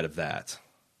flip side of that.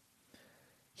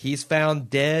 He's found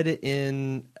dead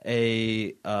in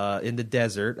the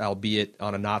desert, albeit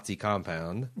on a Nazi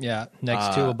compound. Yeah,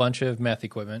 next to a bunch of meth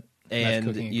equipment.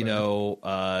 And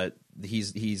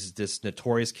he's this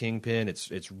notorious kingpin.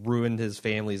 It's ruined his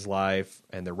family's life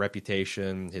and their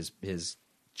reputation. His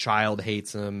child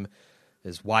hates him.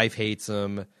 His wife hates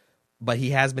him. But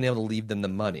he has been able to leave them the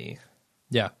money.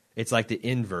 Yeah. It's like the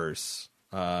inverse.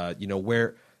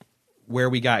 Where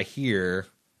we got here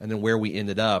and then where we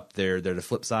ended up, they're the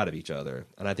flip side of each other.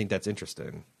 And I think that's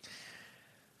interesting.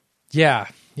 Yeah,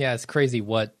 it's crazy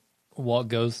what Walt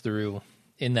goes through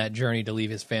in that journey to leave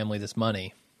his family this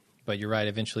money. But you're right,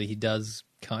 eventually he does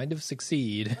kind of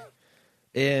succeed.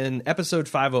 In episode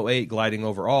 508, Gliding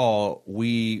Over All,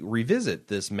 we revisit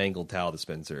this mangled towel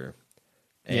dispenser.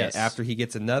 And yes. After he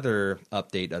gets another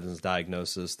update on his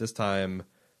diagnosis, this time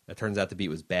it turns out to be it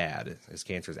was bad. His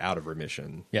cancer is out of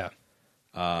remission. Yeah.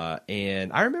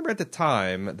 And I remember at the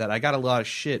time that I got a lot of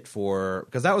shit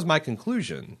because that was my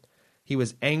conclusion. He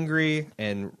was angry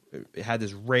and had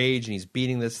this rage and he's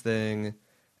beating this thing.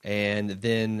 And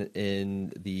then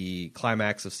in the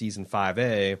climax of season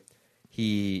 5A,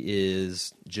 he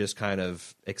is just kind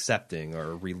of accepting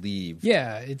or relieved.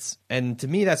 Yeah, and to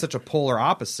me that's such a polar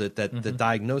opposite that the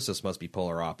diagnosis must be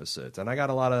polar opposite. And I got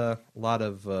a lot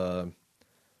of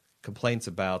complaints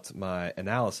about my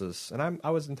analysis, and I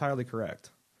was entirely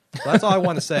correct. So that's all I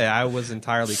want to say. I was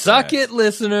entirely Suck correct. it,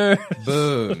 listener.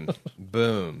 Boom.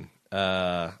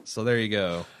 So there you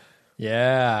go.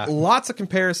 Yeah. Lots of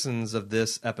comparisons of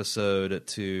this episode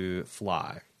to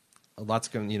Fly. Lots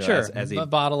of sure. as a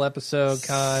bottle episode,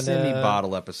 kind of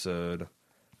semi-bottle episode.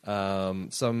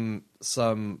 Some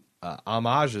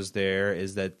homages there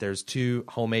is that there's two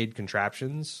homemade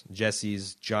contraptions.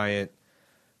 Jesse's giant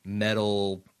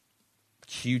metal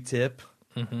Q-tip,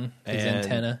 his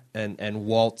antenna, and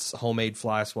Walt's homemade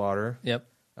fly swatter. Yep.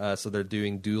 So they're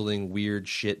doing dueling weird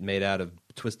shit made out of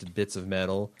twisted bits of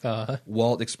metal.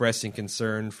 Walt expressing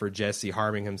concern for Jesse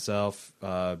harming himself.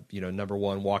 Number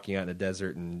one, walking out in the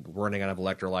desert and running out of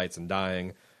electrolytes and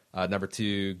dying. Number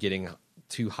two, getting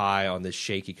too high on this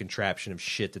shaky contraption of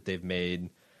shit that they've made.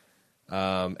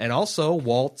 And also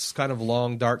Walt's kind of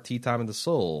long, dark tea time of the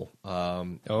soul.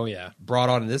 Brought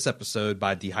on in this episode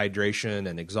by dehydration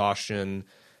and exhaustion.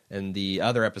 And the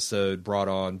other episode brought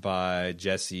on by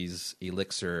Jesse's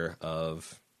elixir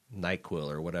of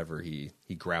NyQuil or whatever he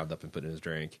ground up and put in his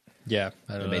drink. Yeah,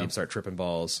 I don't know. Made him start tripping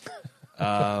balls.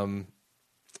 And,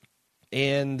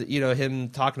 him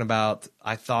talking about,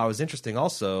 I thought it was interesting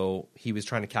also, he was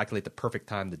trying to calculate the perfect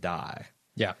time to die.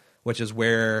 Yeah. which is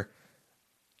where,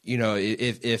 you know,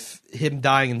 if him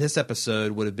dying in this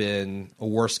episode would have been a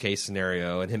worst case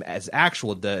scenario, and him as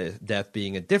actual death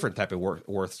being a different type of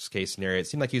worst case scenario, it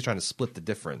seemed like he was trying to split the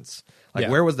difference. Like, Yeah.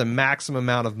 where was the maximum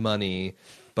amount of money,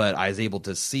 but I was able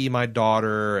to see my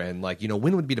daughter, and like, you know,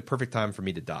 when would be the perfect time for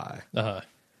me to die?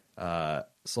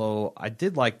 So I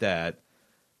did like that.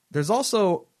 There's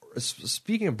also,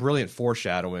 speaking of brilliant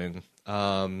foreshadowing,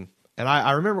 and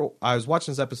I remember I was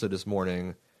watching this episode this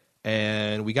morning,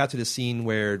 and we got to the scene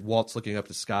where Walt's looking up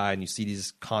the sky, and you see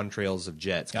these contrails of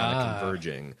jets kind of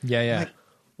converging. Yeah, yeah. Like,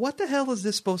 what the hell is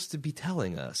this supposed to be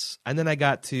telling us? And then I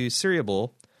got to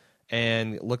Cerebral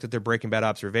and looked at their Breaking Bad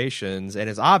observations, and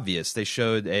it's obvious. They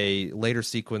showed a later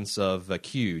sequence of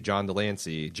Q, John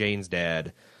Delancey, Jane's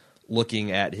dad,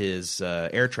 looking at his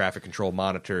air traffic control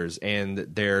monitors, and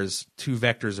there's two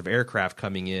vectors of aircraft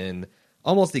coming in,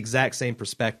 almost the exact same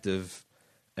perspective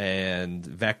and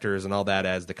vectors and all that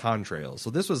as the contrails. So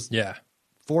this was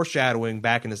foreshadowing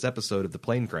back in this episode of the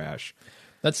plane crash.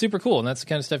 That's super cool, and that's the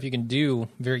kind of stuff you can do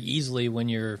very easily when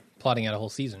you're plotting out a whole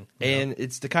season. And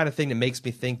it's the kind of thing that makes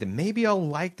me think that maybe I'll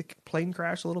like the plane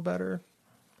crash a little better.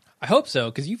 I hope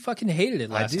so, because you fucking hated it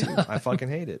last time. I fucking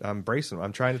hate it. I'm bracing.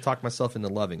 I'm trying to talk myself into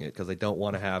loving it because I don't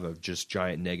want to have a just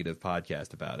giant negative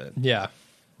podcast about it. Yeah,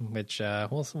 which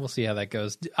we'll see how that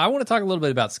goes. I want to talk a little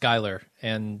bit about Skyler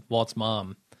and Walt's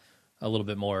mom a little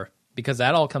bit more, because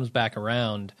that all comes back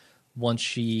around once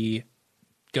she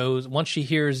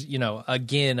hears, you know,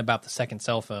 again about the second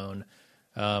cell phone.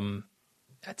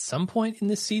 At some point in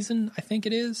this season, I think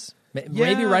it is.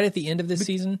 Maybe right at the end of this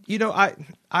season. You know,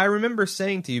 I remember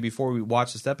saying to you before we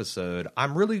watched this episode,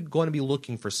 I'm really going to be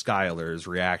looking for Skyler's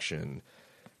reaction,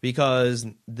 because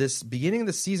this beginning of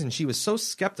the season, she was so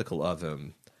skeptical of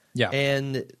him. Yeah.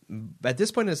 And at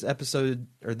this point in this episode,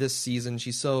 or this season,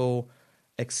 she's so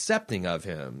accepting of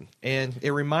him. And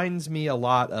it reminds me a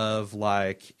lot of,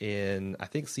 like, in, I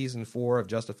think, season 4 of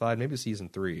Justified, maybe season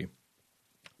 3,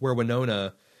 where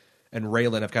Winona and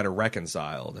Raylan have kind of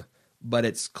reconciled. But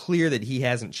it's clear that he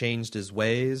hasn't changed his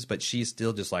ways, but she's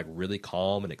still just, like, really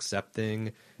calm and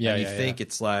accepting. Yeah, and you think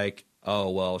it's like, oh,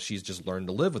 well, she's just learned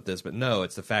to live with this. But no,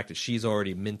 it's the fact that she's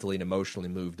already mentally and emotionally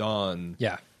moved on.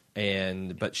 Yeah.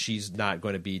 But she's not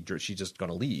going to be, she's just going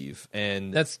to leave.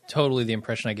 And that's totally the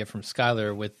impression I get from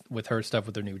Skyler with her stuff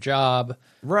with her new job.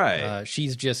 Right.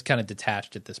 She's just kind of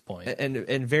detached at this point.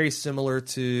 And very similar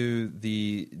to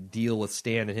the deal with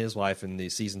Stan and his wife in the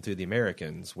season 2 of The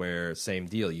Americans, where same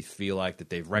deal. You feel like that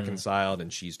they've reconciled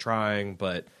and she's trying,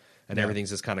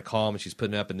 everything's just kind of calm and she's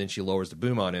putting up, and then she lowers the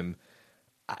boom on him.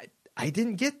 I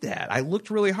didn't get that. I looked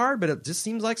really hard, but it just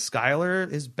seems like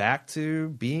Skyler is back to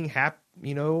being happy,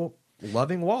 you know,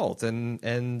 loving Walt, and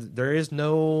there is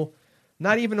not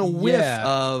even a whiff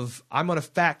of, I'm going to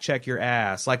fact check your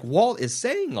ass. Like, Walt is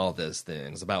saying all these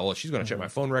things about, well, she's going to check my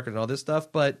phone record and all this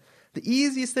stuff, but the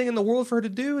easiest thing in the world for her to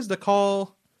do is to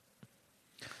call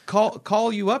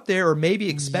you up there, or maybe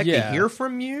expect to hear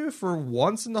from you for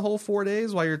once in the whole 4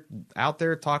 days while you're out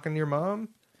there talking to your mom.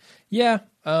 Yeah.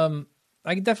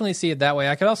 I can definitely see it that way.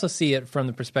 I could also see it from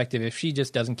the perspective, if she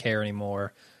just doesn't care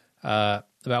anymore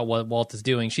about what Walt is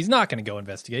doing, she's not going to go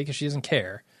investigate because she doesn't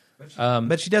care.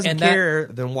 But she doesn't care,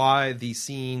 then why the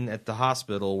scene at the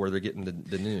hospital where they're getting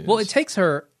the news? Well, it takes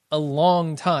her a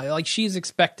long time. Like, she's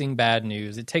expecting bad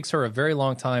news. It takes her a very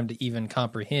long time to even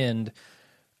comprehend,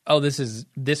 oh,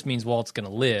 this means Walt's going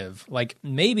to live. Like,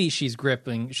 maybe she's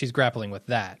grappling with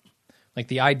that. Like,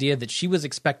 the idea that she was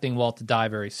expecting Walt to die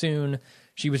very soon.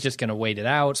 She was just going to wait it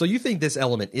out. So you think this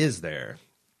element is there?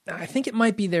 I think it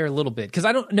might be there a little bit, because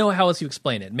I don't know how else you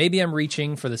explain it. Maybe I'm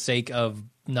reaching for the sake of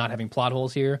not having plot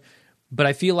holes here, but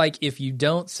I feel like if you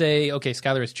don't say, okay,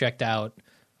 Skyler has checked out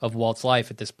of Walt's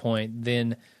life at this point,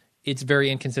 then it's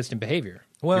very inconsistent behavior.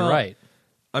 Well, you're right.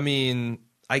 I mean,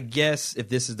 I guess if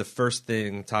this is the first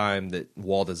time that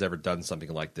Walt has ever done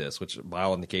something like this, which by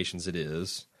all indications it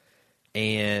is,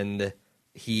 and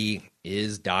he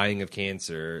is dying of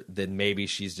cancer, then maybe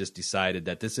she's just decided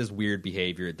that this is weird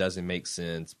behavior. It doesn't make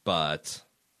sense, but,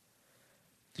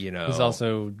 you know. He's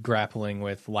also grappling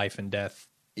with life and death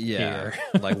here.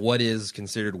 Like, what is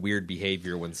considered weird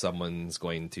behavior when someone's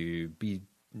going to be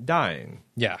dying?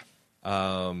 Yeah.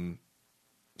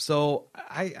 So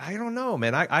I don't know,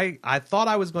 man. I thought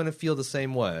I was going to feel the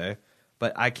same way,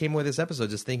 but I came away this episode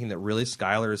just thinking that really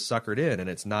Skyler is suckered in, and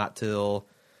it's not till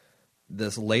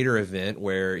this later event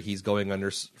where he's going under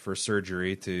for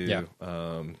surgery to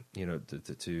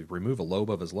remove a lobe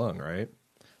of his lung, right?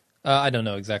 I don't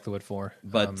know exactly what for,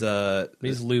 but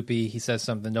he's loopy. He says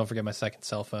something. Don't forget my second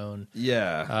cell phone.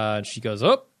 Yeah. And she goes,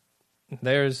 "Oh,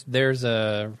 there's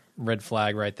a red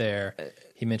flag right there."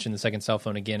 he mentioned the second cell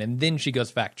phone again, and then she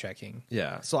goes fact checking.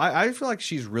 Yeah. So I feel like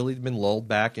she's really been lulled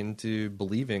back into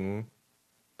believing.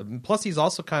 Plus, he's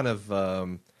also kind of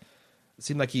it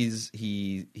seemed like he's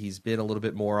been a little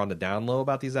bit more on the down low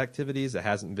about these activities. It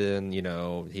hasn't been,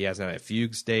 he hasn't had a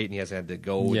fugue state, and he hasn't had to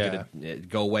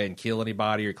go away and kill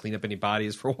anybody or clean up any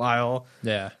bodies for a while.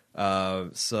 Yeah.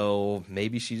 So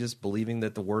maybe she's just believing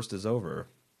that the worst is over,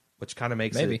 which kind of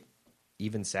makes it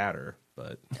even sadder.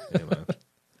 But anyway.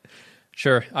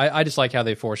 Sure. I just like how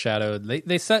they foreshadowed.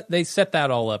 They set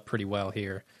that all up pretty well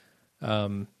here,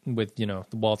 with the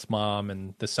Walt's mom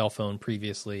and the cell phone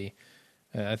previously.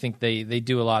 I think they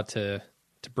do a lot to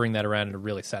bring that around in a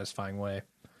really satisfying way.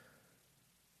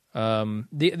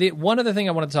 The one other thing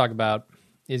I want to talk about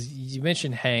is you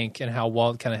mentioned Hank and how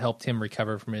Walt kind of helped him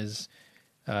recover from his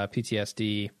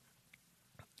PTSD.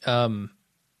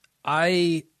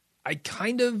 I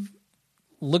kind of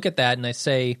look at that and I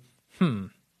say,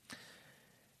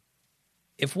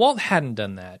 if Walt hadn't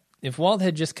done that, if Walt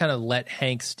had just kind of let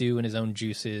Hank stew in his own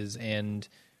juices and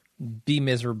be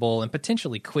miserable and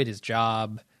potentially quit his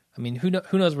job, I mean, who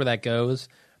knows where that goes?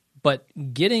 But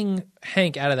getting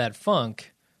Hank out of that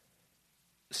funk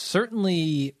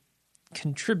certainly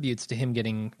contributes to him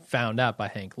getting found out by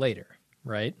Hank later,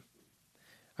 right?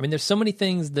 I mean, there's so many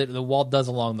things that the Walt does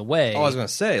along the way. Oh, I was going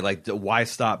to say, like, why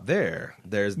stop there?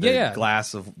 There's the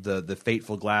glass of the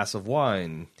fateful glass of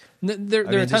wine. There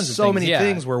are tons of so many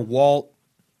things where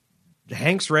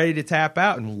Hank's ready to tap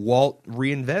out, and Walt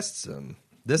reinvests him.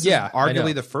 This is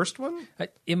arguably the first one.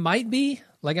 It might be.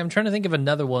 Like, I'm trying to think of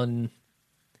another one.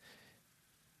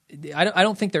 I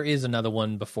don't think there is another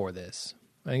one before this.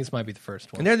 I think this might be the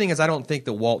first one. And the other thing is, I don't think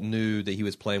that Walt knew that he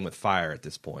was playing with fire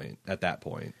at that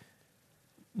point.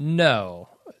 No,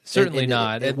 certainly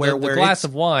not. The glass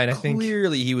of wine, I think.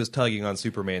 Clearly he was tugging on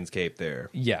Superman's cape there.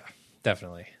 Yeah,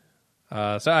 definitely.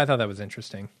 So I thought that was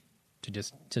interesting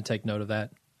to take note of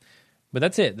that. But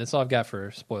that's it. That's all I've got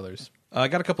for spoilers. I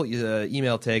got a couple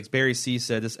email tags. Barry C.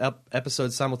 said, this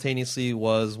episode simultaneously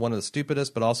was one of the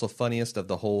stupidest but also funniest of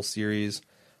the whole series.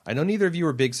 I know neither of you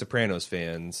are big Sopranos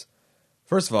fans.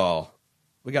 First of all,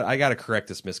 I got to correct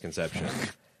this misconception.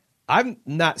 I've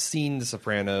not seen The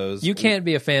Sopranos. You can't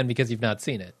be a fan because you've not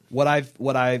seen it. What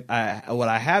I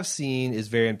have seen is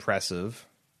very impressive.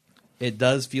 It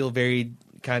does feel very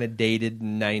kind of dated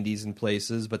in 90s in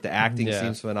places, but the acting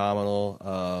seems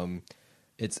phenomenal.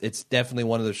 It's definitely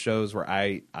one of those shows where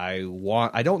I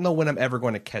don't know when I'm ever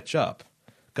going to catch up,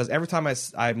 because every time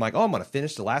I'm like, oh, I'm going to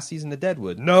finish the last season of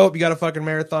Deadwood. Nope, you got to fucking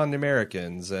marathon the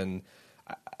Americans, and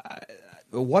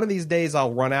one of these days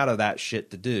I'll run out of that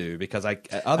shit to do, because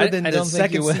other than the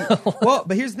second well,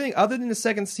 but here's the thing, other than the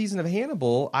second season of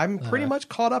Hannibal, I'm pretty much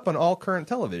caught up on all current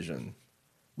television.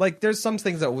 Like, there's some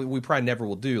things that we probably never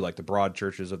will do, like the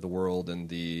Broadchurches of the world and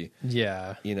the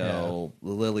the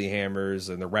Lilyhammers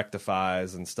and the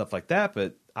Rectifies and stuff like that,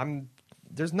 but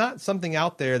there's not something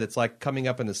out there that's like coming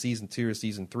up into season 2 or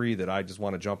season 3 that I just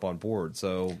want to jump on board.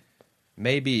 So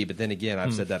maybe, but then again,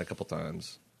 I've said that a couple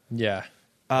times. Yeah.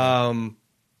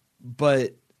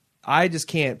 But I just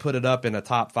can't put it up in a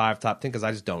top 5, top 10, because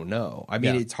I just don't know. I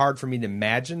mean, it's hard for me to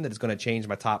imagine that it's going to change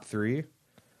my top 3.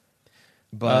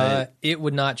 But it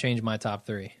would not change my top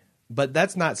 3. But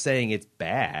that's not saying it's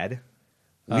bad.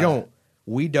 We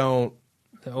don't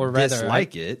or rather,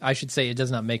 dislike it. I should say it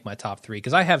does not make my top 3,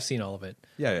 because I have seen all of it.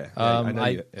 Yeah. I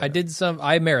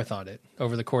marathoned it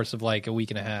over the course of like a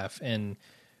week and a half, and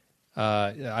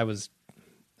I was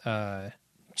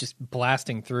just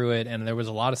blasting through it, and there was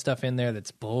a lot of stuff in there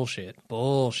that's bullshit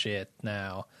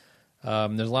now.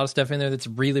 There's a lot of stuff in there that's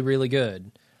really, really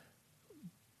good.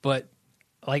 But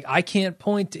like, I can't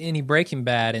point to any Breaking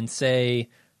Bad and say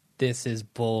this is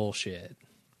bullshit.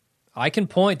 I can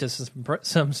point to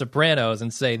some Sopranos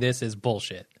and say this is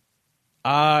bullshit.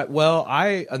 Well,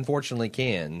 I unfortunately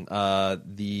can. I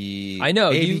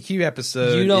know ABQ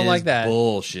episode. You don't is like that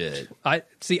bullshit. I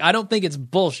don't think it's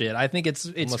bullshit. I think it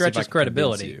stretches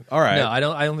credibility. All right. No, I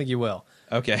don't think you will.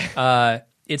 Okay.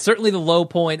 It's certainly the low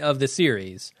point of the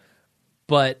series,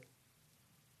 but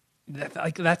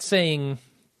that's saying,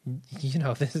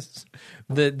 this is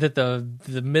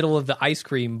the middle of the ice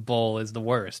cream bowl is the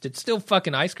worst. It's still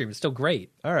fucking ice cream. It's still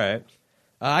great. All right.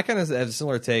 I kind of have a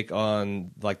similar take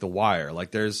on like The Wire. Like,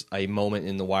 there's a moment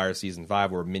in The Wire season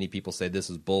 5 where many people say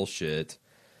this is bullshit.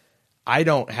 I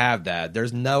don't have that.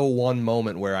 There's no one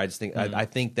moment where I just think I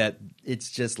think that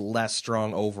it's just less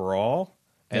strong overall,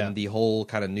 and the whole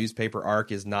kind of newspaper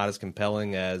arc is not as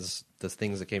compelling as the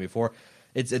things that came before.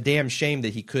 It's a damn shame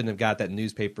that he couldn't have got that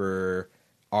newspaper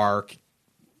arc.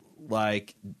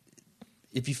 Like,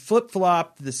 if you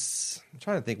flip-flop this, I'm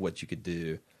trying to think what you could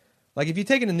do. Like if you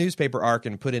take in a newspaper arc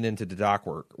and put it into the dock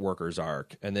workers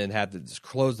arc, and then had to just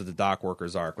close to the dock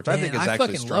workers arc, which I think is I actually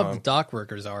fucking strong. love the dock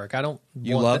workers arc. I don't.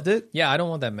 You want loved that- it? Yeah, I don't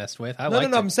want that messed with. I No,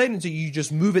 liked no, it. I'm saying until you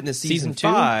just move it into season 2?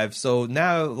 5. So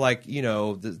now, like, you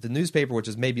know, the newspaper, which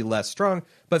is maybe less strong,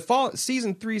 but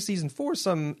season 3, season 4,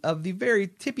 some of the very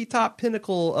tippy top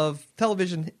pinnacle of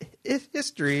television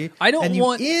history. I don't and you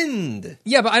want- end.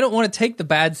 Yeah, but I don't want to take the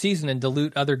bad season and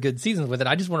dilute other good seasons with it.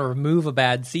 I just want to remove a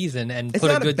bad season and It's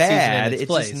put a not good bad. season in its It's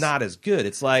place. just not as good.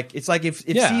 It's like if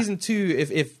Yeah. season 2,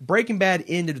 if Breaking Bad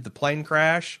ended with the plane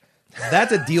crash,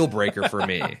 that's a deal breaker for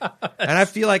me. And I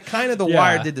feel like kind of The Yeah.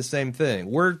 Wire did the same thing.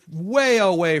 We're way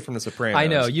away from The Sopranos. I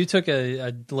know you took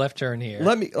a left turn here.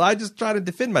 I just try to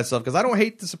defend myself because I don't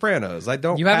hate The Sopranos. I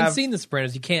don't. You haven't have- seen The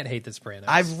Sopranos. You can't hate The Sopranos.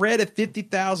 I've read a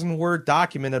 50,000 word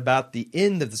document about the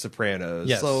end of The Sopranos.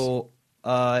 Yes. So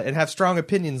and have strong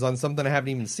opinions on something I haven't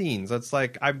even seen. So it's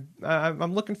like I'm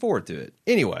looking forward to it.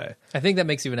 Anyway, I think that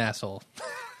makes you an asshole.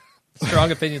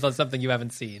 Strong opinions on something you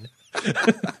haven't seen.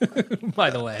 By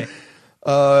the way,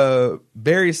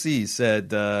 Barry C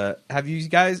said, "Have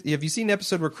you seen the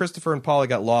episode where Christopher and Polly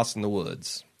got lost in the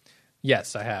woods?"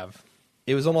 yes, I have.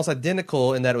 It was almost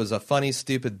identical in that it was a funny,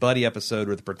 stupid buddy episode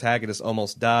where the protagonists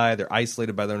almost die. They're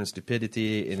isolated by their own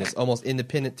stupidity, and it's almost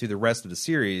independent to the rest of the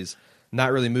series,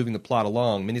 not really moving the plot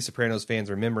along. Many Sopranos fans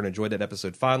remember and enjoyed that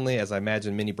episode fondly, as I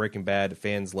imagine many Breaking Bad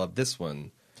fans loved this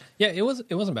one. Yeah, it wasn't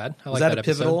bad. I Was like that a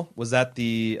episode. pivotal? Was that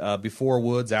the before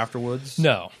Woods, after Woods?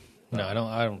 No, I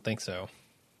don't think so.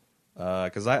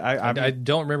 Because I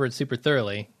don't remember it super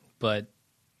thoroughly, but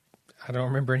I don't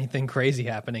remember anything crazy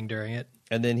happening during it.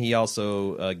 And then he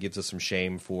also gives us some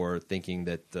shame for thinking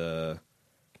that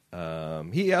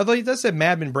although he does say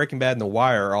Mad Men, Breaking Bad, and The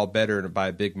Wire are all better by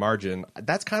a big margin.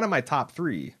 That's kind of my top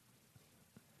 3.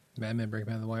 Mad Men,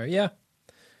 Breaking Bad, The Wire. Yeah.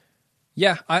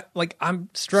 I'm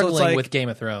struggling like- with Game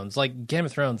of Thrones. Like Game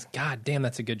of Thrones, god damn,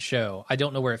 that's a good show. I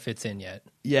don't know where it fits in yet.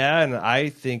 Yeah, and I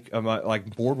think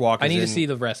like Boardwalk. I is need to in- see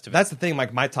the rest of it. That's the thing.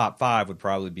 Like my top 5 would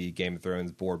probably be Game of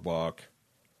Thrones, Boardwalk,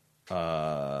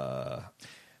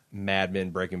 Mad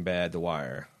Men, Breaking Bad, The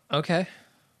Wire, Okay.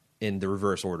 in the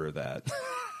reverse order of that.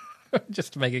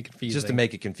 Just to make it confusing. Just to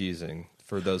make it confusing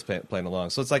for those playing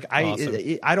along. So it's like Awesome.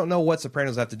 I don't know what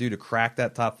Sopranos have to do to crack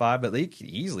that top 5, but they could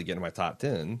easily get in my top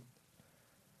 10.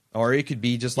 Or it could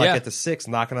be just like Yeah. at the 6,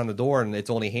 knocking on the door, and its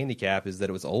only handicap is that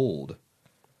it was old.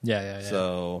 Yeah.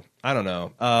 So I don't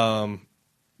know.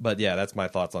 But yeah, that's my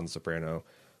thoughts on The Soprano.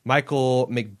 Michael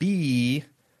McBee.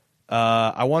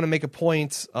 I want to make a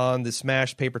point on the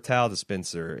smashed paper towel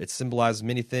dispenser. It symbolizes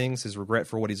many things, his regret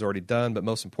for what he's already done, but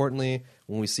most importantly,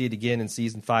 when we see it again in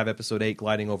Season 5, Episode 8,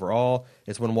 Gliding Over All,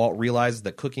 it's when Walt realizes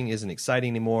that cooking isn't exciting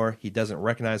anymore. He doesn't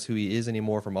recognize who he is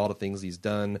anymore from all the things he's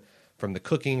done, from the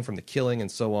cooking, from the killing, and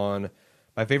so on.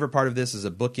 My favorite part of this is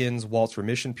it bookends Walt's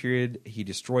remission period. He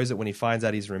destroys it when he finds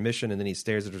out he's in remission, and then he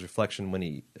stares at his reflection when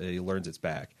he learns it's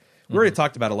back. We already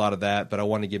talked about a lot of that, but I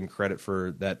want to give him credit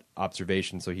for that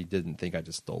observation so he didn't think I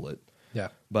just stole it. Yeah.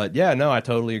 But yeah, no, I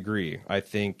totally agree. I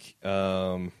think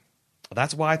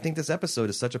that's why I think this episode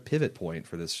is such a pivot point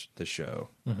for this show.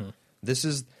 Mm-hmm. This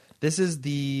is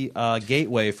the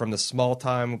gateway from the small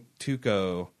time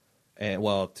Tuco, and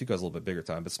well, Tuco's a little bit bigger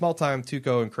time, but small time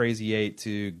Tuco and Crazy 8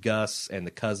 to Gus and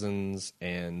the cousins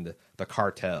and the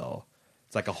cartel.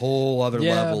 It's like a whole other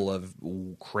level of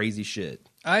crazy shit.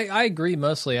 I agree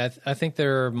mostly. I think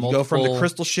there are multiple. You go from the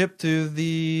crystal ship to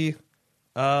the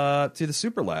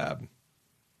super lab.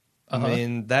 Uh-huh. I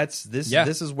mean, that's this. Yeah.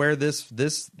 This is where this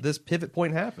pivot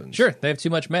point happens. Sure, they have too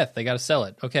much meth. They got to sell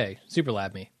it. Okay, super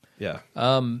lab me. Yeah.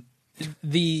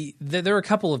 There are a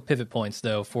couple of pivot points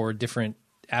though for different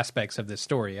aspects of this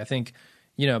story. I think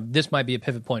this might be a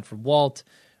pivot point for Walt.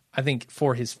 I think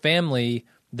for his family,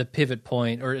 the pivot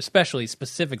point, or especially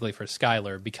specifically for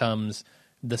Skyler, becomes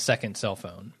the second cell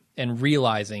phone and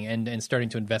realizing and starting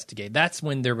to investigate. That's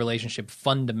when their relationship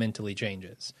fundamentally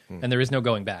changes, and there is no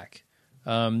going back.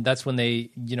 That's when they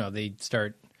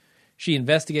start. She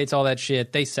investigates all that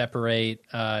shit. They separate.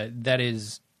 That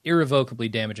is irrevocably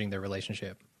damaging their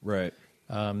relationship. Right.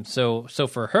 So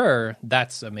for her,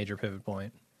 that's a major pivot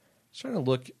point. I was trying to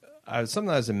look. Something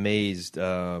I was amazed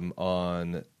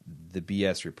on the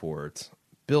BS report.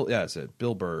 Bill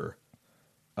Burr.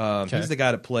 He's the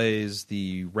guy that plays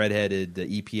the redheaded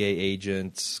EPA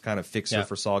agent, kind of fixer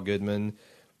for Saul Goodman.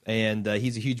 And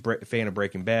he's a huge fan of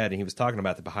Breaking Bad, and he was talking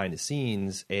about the behind the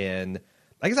scenes. And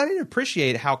I guess I didn't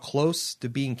appreciate how close to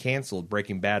being canceled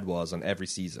Breaking Bad was on every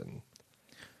season.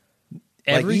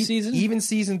 Every season? Even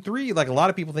season 3, like a lot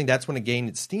of people think that's when it gained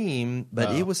its steam,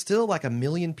 but it was still like 1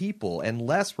 million people and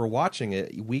less were watching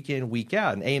it week in, week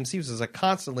out. And AMC was like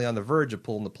constantly on the verge of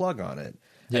pulling the plug on it.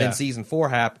 And Yeah. then season 4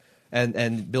 happened,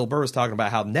 and Bill Burr was talking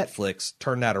about how Netflix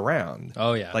turned that around.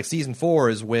 Oh, yeah. Like season 4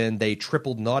 is when they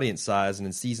tripled in audience size, and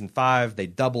in season 5 they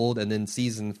doubled, and then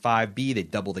season 5B they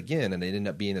doubled again, and it ended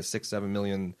up being a 6-7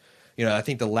 million. You know, I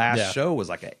think the last show was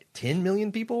like 10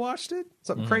 million people watched it,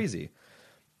 something crazy.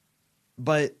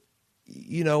 But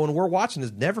you know, when we're watching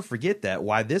this, never forget that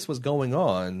why this was going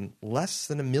on, less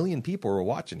than 1 million people were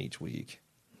watching each week.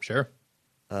 Sure.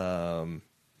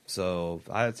 So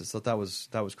I just thought that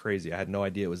was crazy. I had no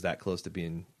idea it was that close to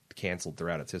being canceled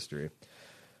throughout its history.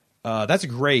 That's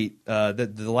great.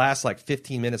 The last like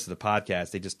 15 minutes of the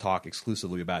podcast, they just talk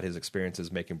exclusively about his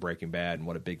experiences making Breaking Bad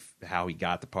and how he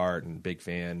got the part, and big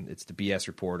fan. It's the BS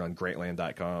Report on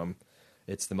Greatland.com.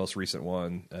 It's the most recent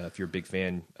one. If you're a big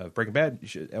fan of Breaking Bad, you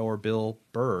should, or Bill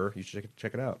Burr, you should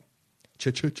check it out.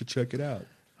 Check it out.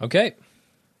 Okay.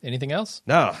 Anything else?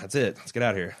 No, that's it. Let's get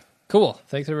out of here. Cool.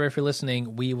 Thanks, everybody, for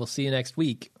listening. We will see you next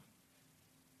week.